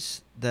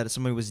 days that if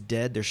somebody was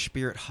dead, their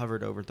spirit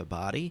hovered over the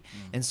body,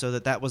 and so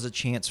that was a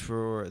chance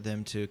for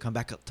them to come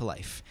back up to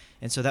life.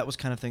 And so that was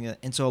kind of thing.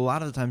 And so a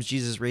lot of the times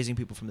Jesus is raising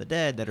people from the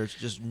dead that are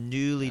just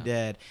newly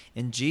dead.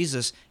 And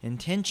Jesus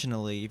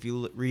intentionally, if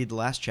you read the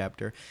last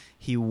chapter,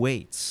 he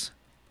waits.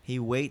 He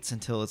waits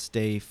until it's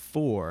day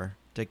 4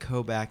 to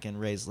go back and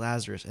raise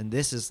Lazarus. And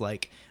this is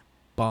like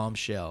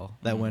bombshell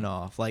that went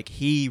off. Like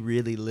he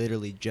really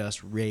literally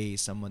just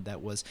raised someone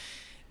that was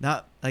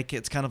not like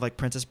it's kind of like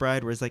Princess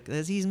Bride, where it's like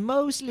he's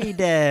mostly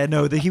dead.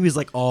 No, that he was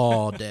like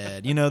all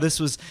dead. This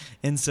was,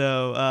 and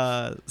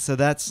so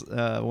that's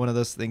one of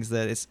those things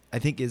that I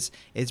think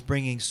it's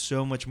bringing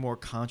so much more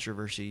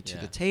controversy to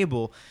the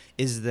table.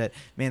 Is that,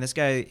 man, this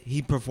guy,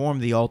 he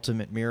performed the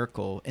ultimate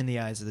miracle in the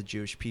eyes of the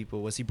Jewish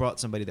people. Was he brought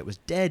somebody that was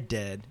dead.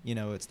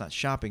 It's not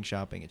shopping,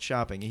 it's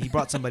shopping. And he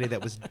brought somebody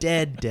that was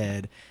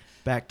dead.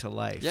 Back to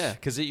life. Yeah,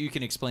 because you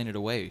can explain it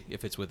away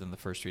if it's within the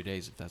first 3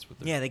 days, if that's what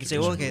they can say,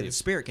 well, okay, the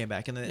spirit came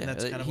back, and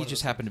that's kind of he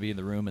just happened to be in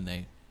the room, and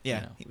they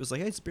he was like,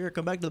 hey, spirit,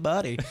 come back to the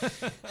body.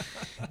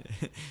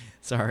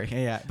 Sorry,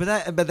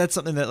 but that's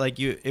something that like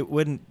it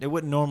wouldn't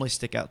normally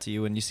stick out to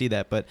you when you see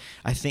that, but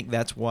I think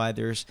that's why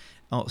there's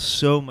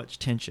so much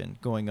tension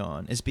going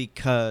on, is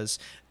because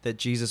that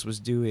Jesus was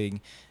doing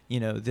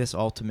this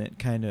ultimate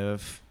kind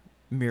of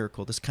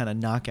miracle, this kind of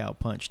knockout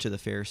punch to the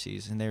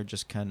Pharisees, and they're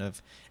just kind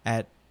of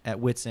at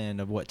wit's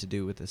end of what to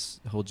do with this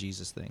whole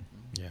Jesus thing.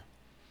 Yeah.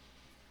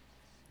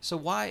 So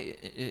why,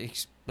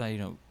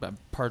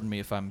 pardon me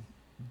if I'm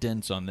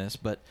dense on this,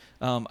 but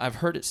I've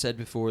heard it said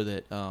before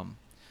that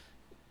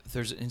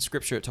there's in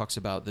Scripture it talks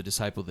about the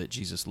disciple that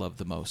Jesus loved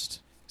the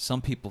most.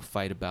 Some people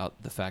fight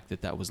about the fact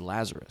that was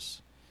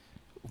Lazarus.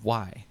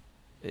 Why?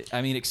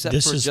 I mean, except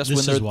for just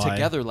when they're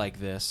together like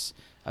this,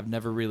 I've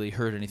never really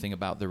heard anything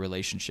about their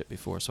relationship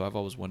before, so I've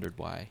always wondered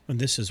why. And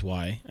this is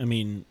why. I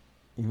mean,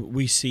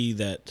 we see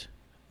that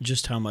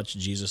just how much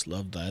Jesus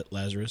loved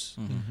Lazarus.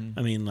 Mm-hmm.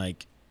 I mean,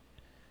 like,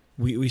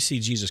 we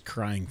see Jesus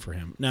crying for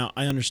him. Now,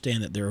 I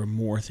understand that there are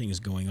more things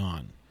going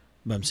on,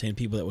 but I'm saying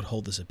people that would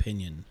hold this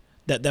opinion,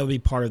 that would be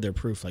part of their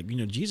proof. Like,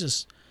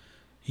 Jesus,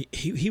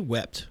 he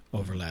wept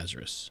over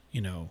Lazarus,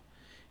 and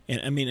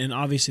I mean, and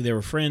obviously they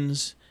were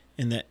friends,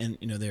 and they're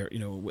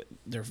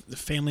the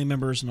family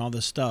members and all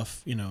this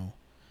stuff,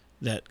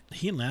 that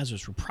he and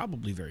Lazarus were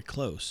probably very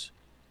close.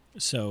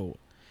 So,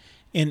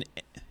 and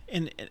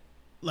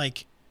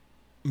like,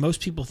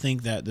 most people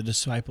think that the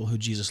disciple who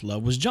Jesus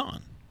loved was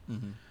John.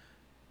 Mm-hmm.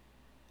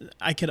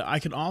 I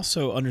could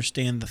also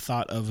understand the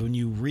thought of when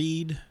you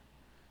read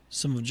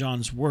some of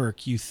John's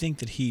work, you think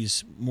that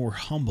he's more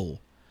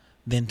humble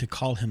than to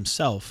call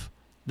himself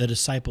the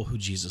disciple who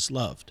Jesus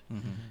loved.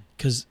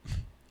 Because,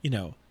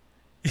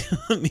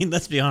 I mean,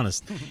 let's be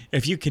honest.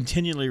 If you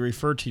continually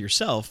refer to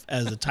yourself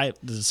as the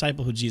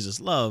disciple who Jesus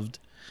loved,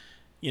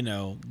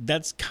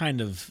 that's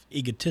kind of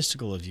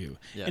egotistical of you.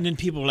 Yeah. And then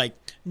people are like,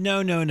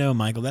 no,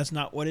 Michael, that's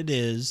not what it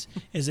is.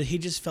 Is that he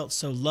just felt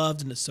so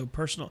loved and it's so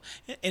personal.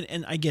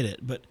 And I get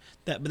it, but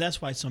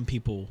that's why some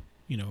people,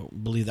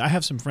 believe that. I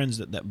have some friends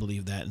that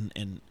believe that,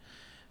 and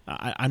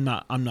I'm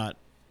not on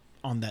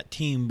that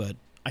team, but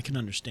I can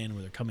understand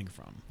where they're coming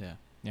from. Yeah.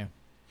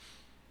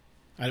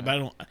 I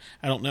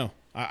don't know.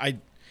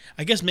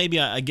 I guess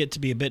maybe I get to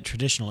be a bit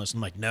traditionalist.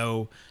 I'm like,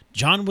 no,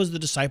 John was the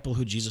disciple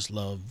who Jesus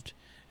loved,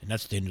 and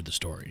that's the end of the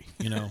story,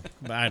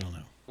 But I don't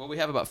know. Well, we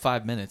have about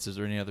 5 minutes. Is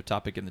there any other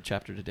topic in the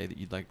chapter today that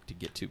you'd like to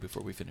get to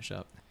before we finish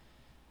up?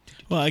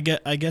 Well, I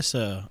guess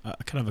a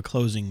kind of a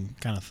closing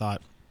kind of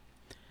thought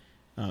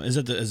is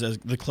at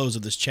the close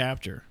of this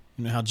chapter.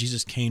 How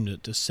Jesus came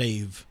to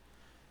save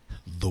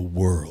the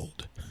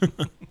world,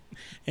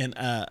 and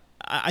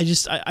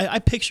I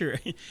picture,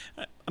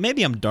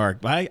 maybe I'm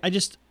dark, but I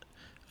just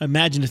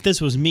imagine if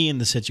this was me in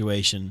the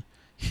situation,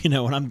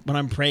 when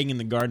I'm praying in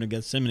the Garden of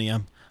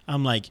Gethsemane,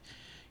 I'm like,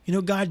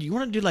 God, you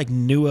want to do like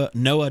Noah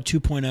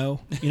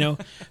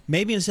 2.0?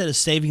 Maybe instead of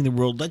saving the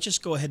world, let's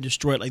just go ahead and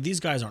destroy it. Like, these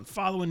guys aren't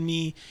following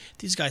me.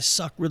 These guys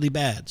suck really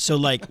bad. So,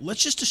 like,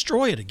 let's just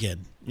destroy it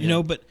again.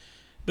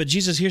 But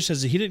Jesus here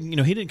says that he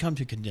didn't come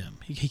to condemn.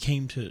 He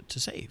came to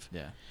save.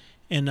 Yeah.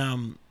 And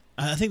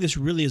I think this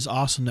really is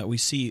awesome that we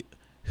see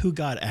who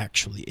God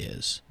actually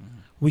is. Mm-hmm.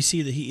 We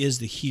see that he is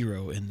the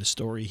hero in the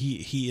story.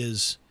 He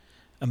is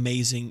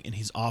amazing, and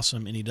he's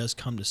awesome, and he does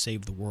come to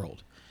save the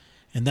world.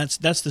 And that's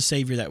the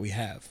Savior that we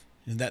have,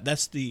 and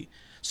that's the.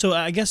 So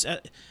I guess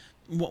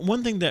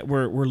one thing that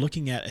we're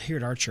looking at here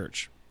at our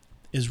church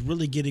is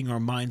really getting our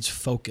minds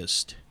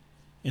focused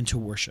into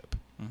worship.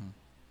 Mm-hmm.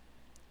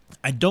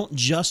 I don't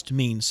just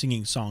mean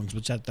singing songs,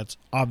 which that's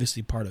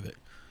obviously part of it,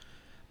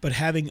 but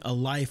having a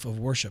life of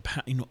worship,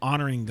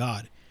 honoring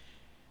God.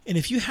 And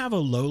if you have a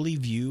lowly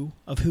view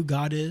of who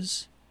God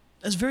is,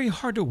 it's very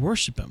hard to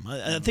worship him.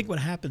 I think what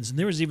happens, and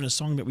there was even a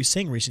song that we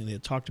sang recently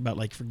that talked about,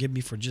 like, forgive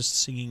me for just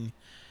singing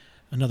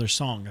another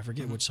song. I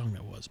forget which song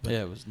that was. But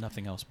yeah, it was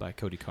Nothing Else by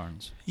Cody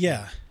Carnes.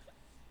 Yeah.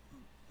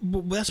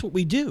 But that's what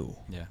we do.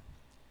 Yeah.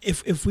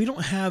 If we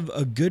don't have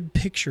a good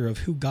picture of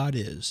who God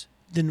is,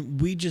 then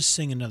we just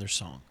sing another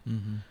song.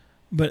 Mm-hmm.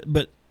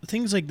 But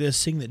things like this,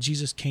 seeing that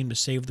Jesus came to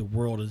save the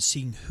world and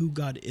seeing who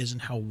God is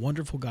and how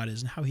wonderful God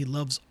is and how he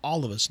loves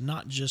all of us,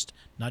 not just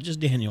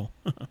Daniel,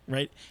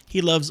 right?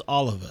 He loves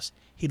all of us.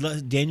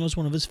 Daniel's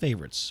one of his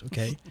favorites,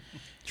 okay?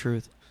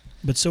 Truth.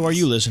 But so are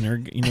you,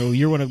 listener.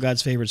 You're one of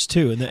God's favorites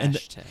too. And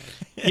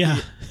yeah.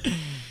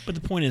 But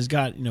the point is,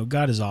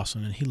 God is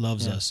awesome, and he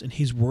loves us, and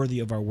he's worthy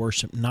of our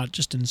worship, not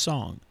just in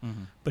song,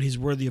 but he's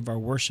worthy of our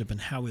worship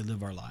and how we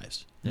live our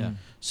lives. Yeah.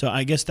 So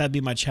I guess that'd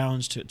be my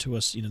challenge to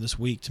us, this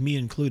week, to me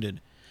included,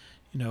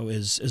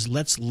 is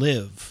let's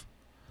live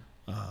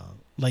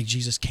like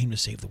Jesus came to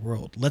save the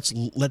world. Let's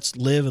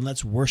live and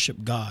let's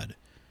worship God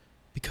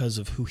because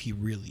of who he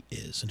really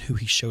is and who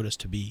he showed us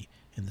to be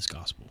in this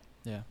gospel.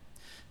 Yeah.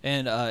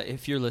 And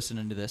if you're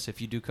listening to this, if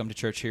you do come to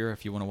church here,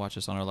 if you want to watch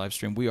us on our live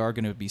stream, we are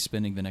going to be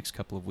spending the next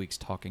couple of weeks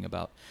talking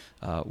about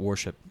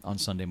worship on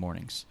Sunday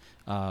mornings.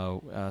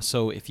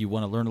 So if you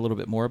want to learn a little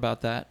bit more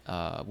about that,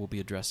 we'll be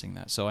addressing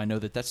that. So I know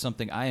that that's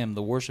something. I am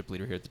the worship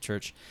leader here at the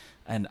church,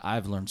 and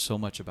I've learned so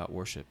much about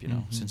worship,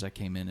 since I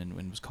came in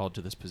and was called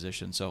to this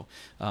position. So,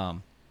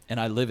 and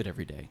I live it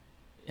every day.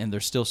 And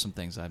there's still some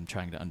things I'm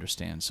trying to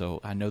understand.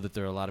 So I know that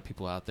there are a lot of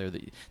people out there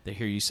that they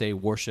hear you say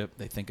worship,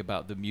 they think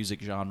about the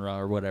music genre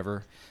or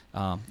whatever.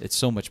 It's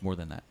so much more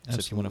than that.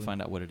 Absolutely. So if you want to find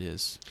out what it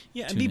is,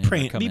 and be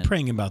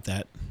praying about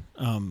that.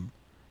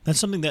 That's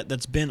something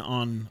that's been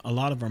on a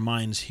lot of our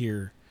minds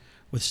here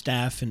with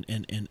staff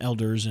and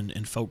elders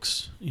and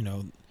folks,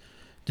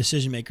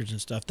 decision makers and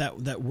stuff.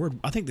 That word,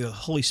 I think the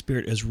Holy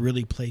Spirit is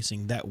really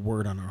placing that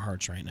word on our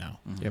hearts right now.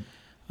 Mm-hmm. Yep.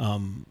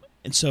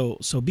 And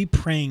so be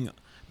praying.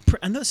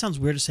 I know it sounds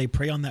weird to say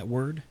pray on that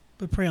word,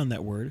 but pray on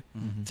that word.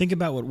 Mm-hmm. Think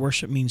about what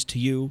worship means to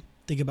you.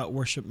 Think about what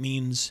worship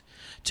means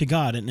to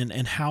God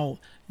and how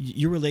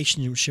your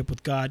relationship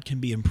with God can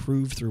be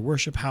improved through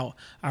worship, how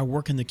our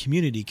work in the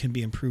community can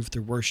be improved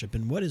through worship.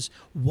 And what is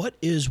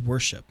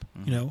worship?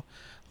 Mm-hmm.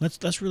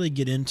 Let's really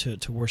get into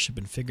worship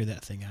and figure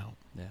that thing out.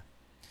 Yeah.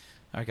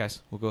 All right,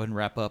 guys, we'll go ahead and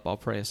wrap up. I'll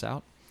pray us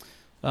out.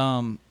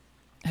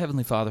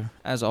 Heavenly Father,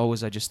 as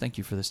always, I just thank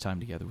you for this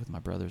time together with my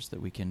brothers,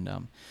 that we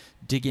can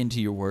dig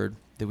into your word,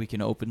 that we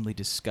can openly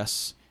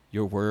discuss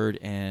your word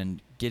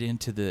and get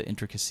into the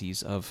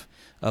intricacies of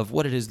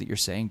what it is that you're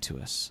saying to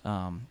us.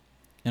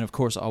 And, of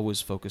course, always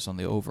focus on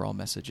the overall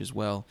message as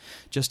well,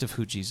 just of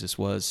who Jesus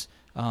was,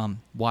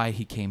 why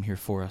he came here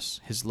for us,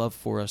 his love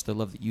for us, the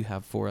love that you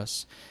have for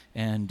us,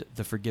 and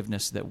the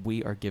forgiveness that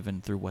we are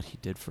given through what he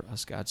did for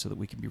us, God, so that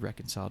we can be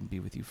reconciled and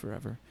be with you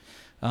forever.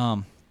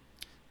 I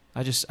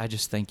just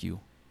thank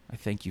you. I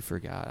thank you for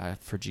God,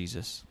 for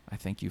Jesus. I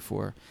thank you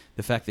for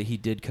the fact that he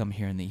did come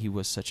here and that he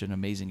was such an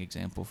amazing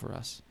example for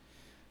us.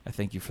 I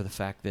thank you for the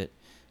fact that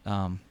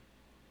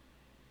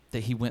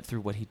that he went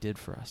through what he did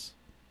for us.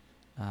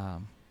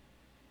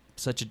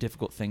 Such a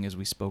difficult thing as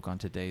we spoke on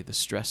today, the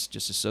stress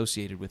just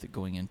associated with it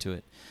going into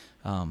it,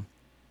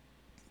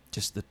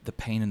 just the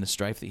pain and the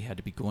strife that he had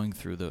to be going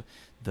through,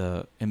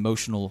 the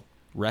emotional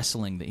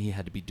wrestling that he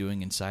had to be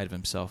doing inside of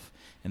himself,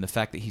 and the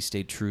fact that he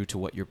stayed true to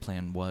what your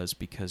plan was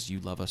because you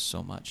love us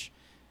so much.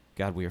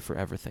 God, we are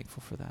forever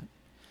thankful for that.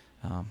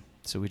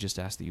 So we just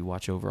ask that you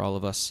watch over all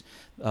of us,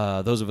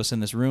 those of us in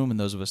this room and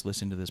those of us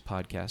listening to this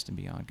podcast and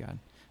beyond, God.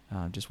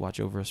 Just watch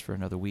over us for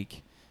another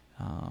week,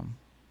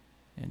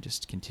 and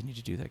just continue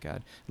to do that,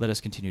 God. Let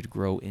us continue to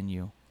grow in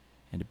you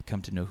and to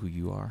come to know who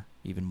you are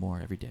even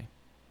more every day.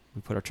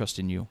 We put our trust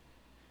in you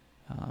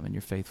and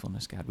your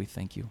faithfulness, God. We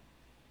thank you.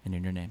 And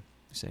in your name,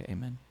 we say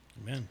amen.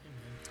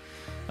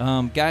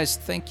 Amen. Guys,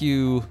 thank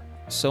you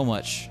so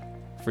much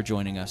for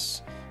joining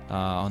us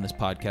on this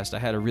podcast. I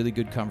had a really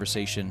good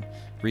conversation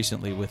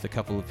recently with a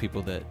couple of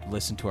people that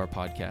listen to our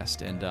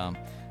podcast, and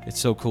it's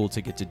so cool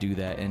to get to do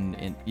that.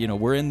 And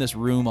we're in this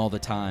room all the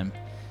time,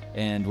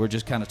 and we're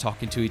just kind of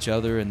talking to each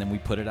other, and then we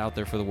put it out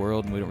there for the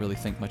world, and we don't really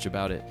think much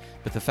about it.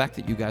 But the fact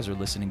that you guys are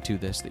listening to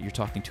this, that you're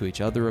talking to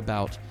each other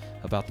about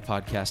the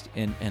podcast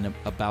and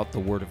about the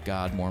Word of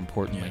God, more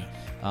importantly,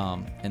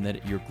 and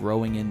that you're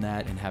growing in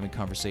that and having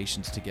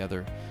conversations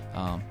together,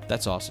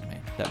 that's awesome,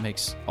 man. That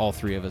makes all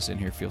three of us in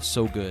here feel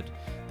so good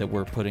that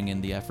we're putting in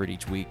the effort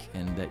each week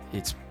and that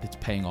it's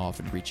paying off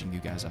and reaching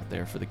you guys out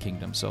there for the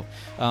kingdom. So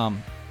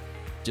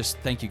just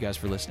thank you guys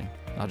for listening.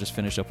 I'll just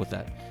finish up with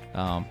that.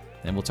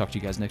 And we'll talk to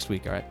you guys next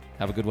week. All right.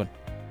 Have a good one.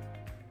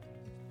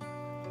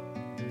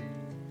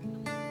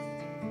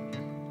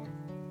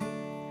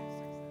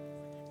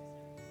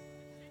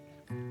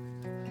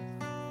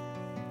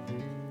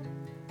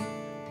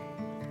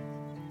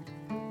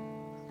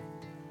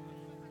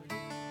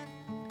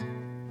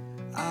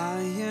 I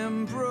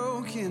am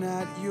broken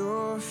at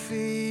your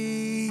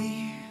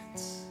feet,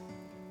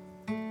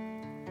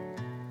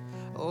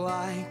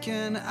 like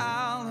an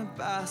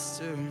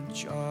alabaster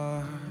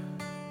jar.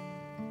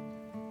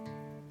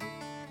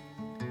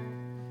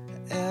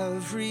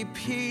 Every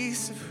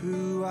piece of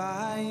who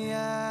I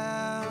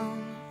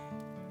am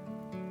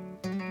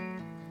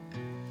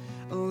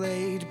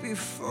laid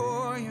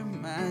before your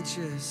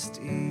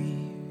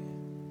majesty.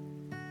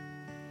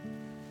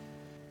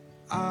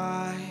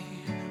 I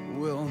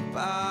will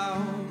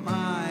bow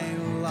my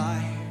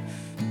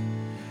life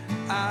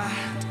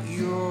at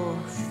your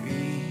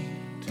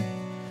feet,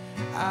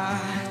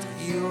 at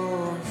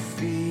your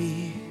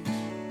feet.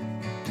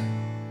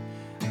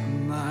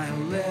 My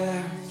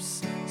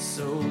lips,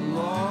 so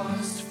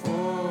lost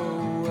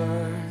for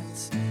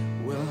words,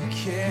 will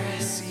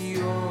kiss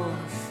your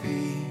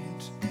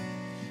feet,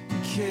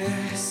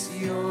 kiss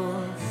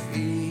your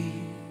feet.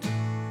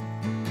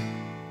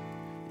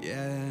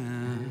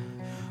 Yeah.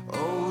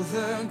 Oh,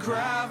 the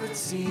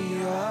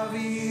gravity of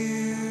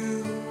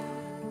you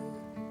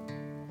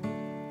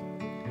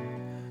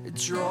It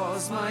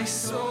draws my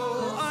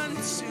soul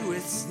unto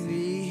its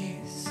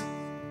knees.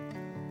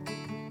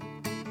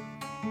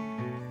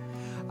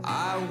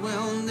 I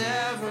will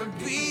never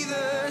be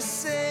the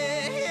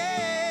same.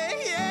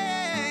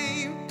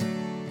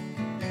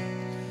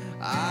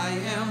 I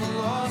am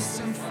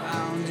lost and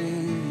found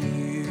in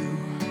you.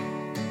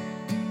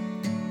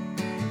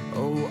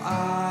 Oh,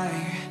 I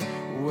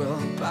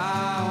will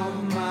bow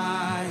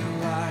my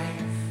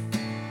life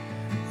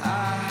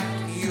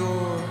at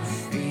your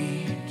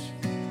feet,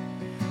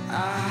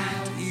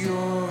 at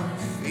your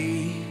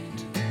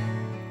feet.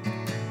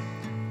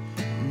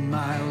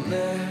 My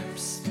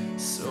lips,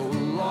 so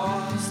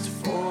lost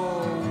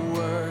for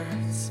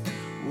words,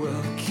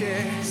 will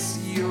kiss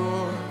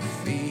your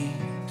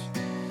feet,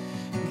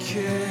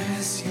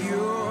 kiss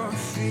your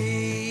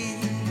feet.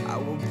 I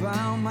will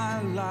bow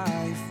my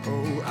life,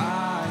 oh,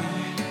 I